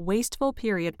disposable, wasteful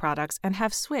period products and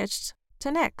have switched to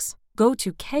NYX. Go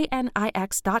to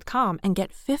knix.com and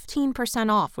get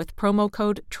 15% off with promo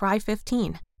code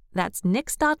TRY15. That's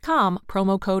knix.com,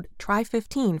 promo code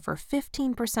TRY15 for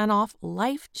 15% off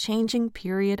life-changing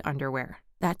period underwear.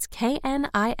 That's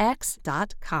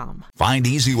knix.com. Find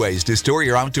easy ways to store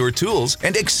your outdoor tools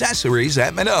and accessories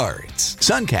at Menards.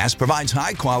 Suncast provides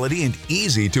high quality and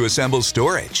easy to assemble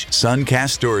storage. Suncast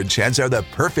storage sheds are the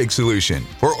perfect solution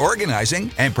for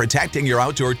organizing and protecting your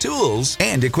outdoor tools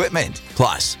and equipment.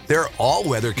 Plus, their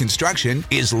all-weather construction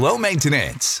is low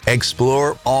maintenance.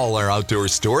 Explore all our outdoor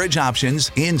storage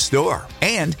options in store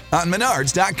and on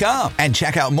Menards.com. And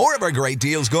check out more of our great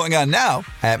deals going on now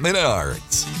at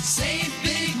Menards. Save big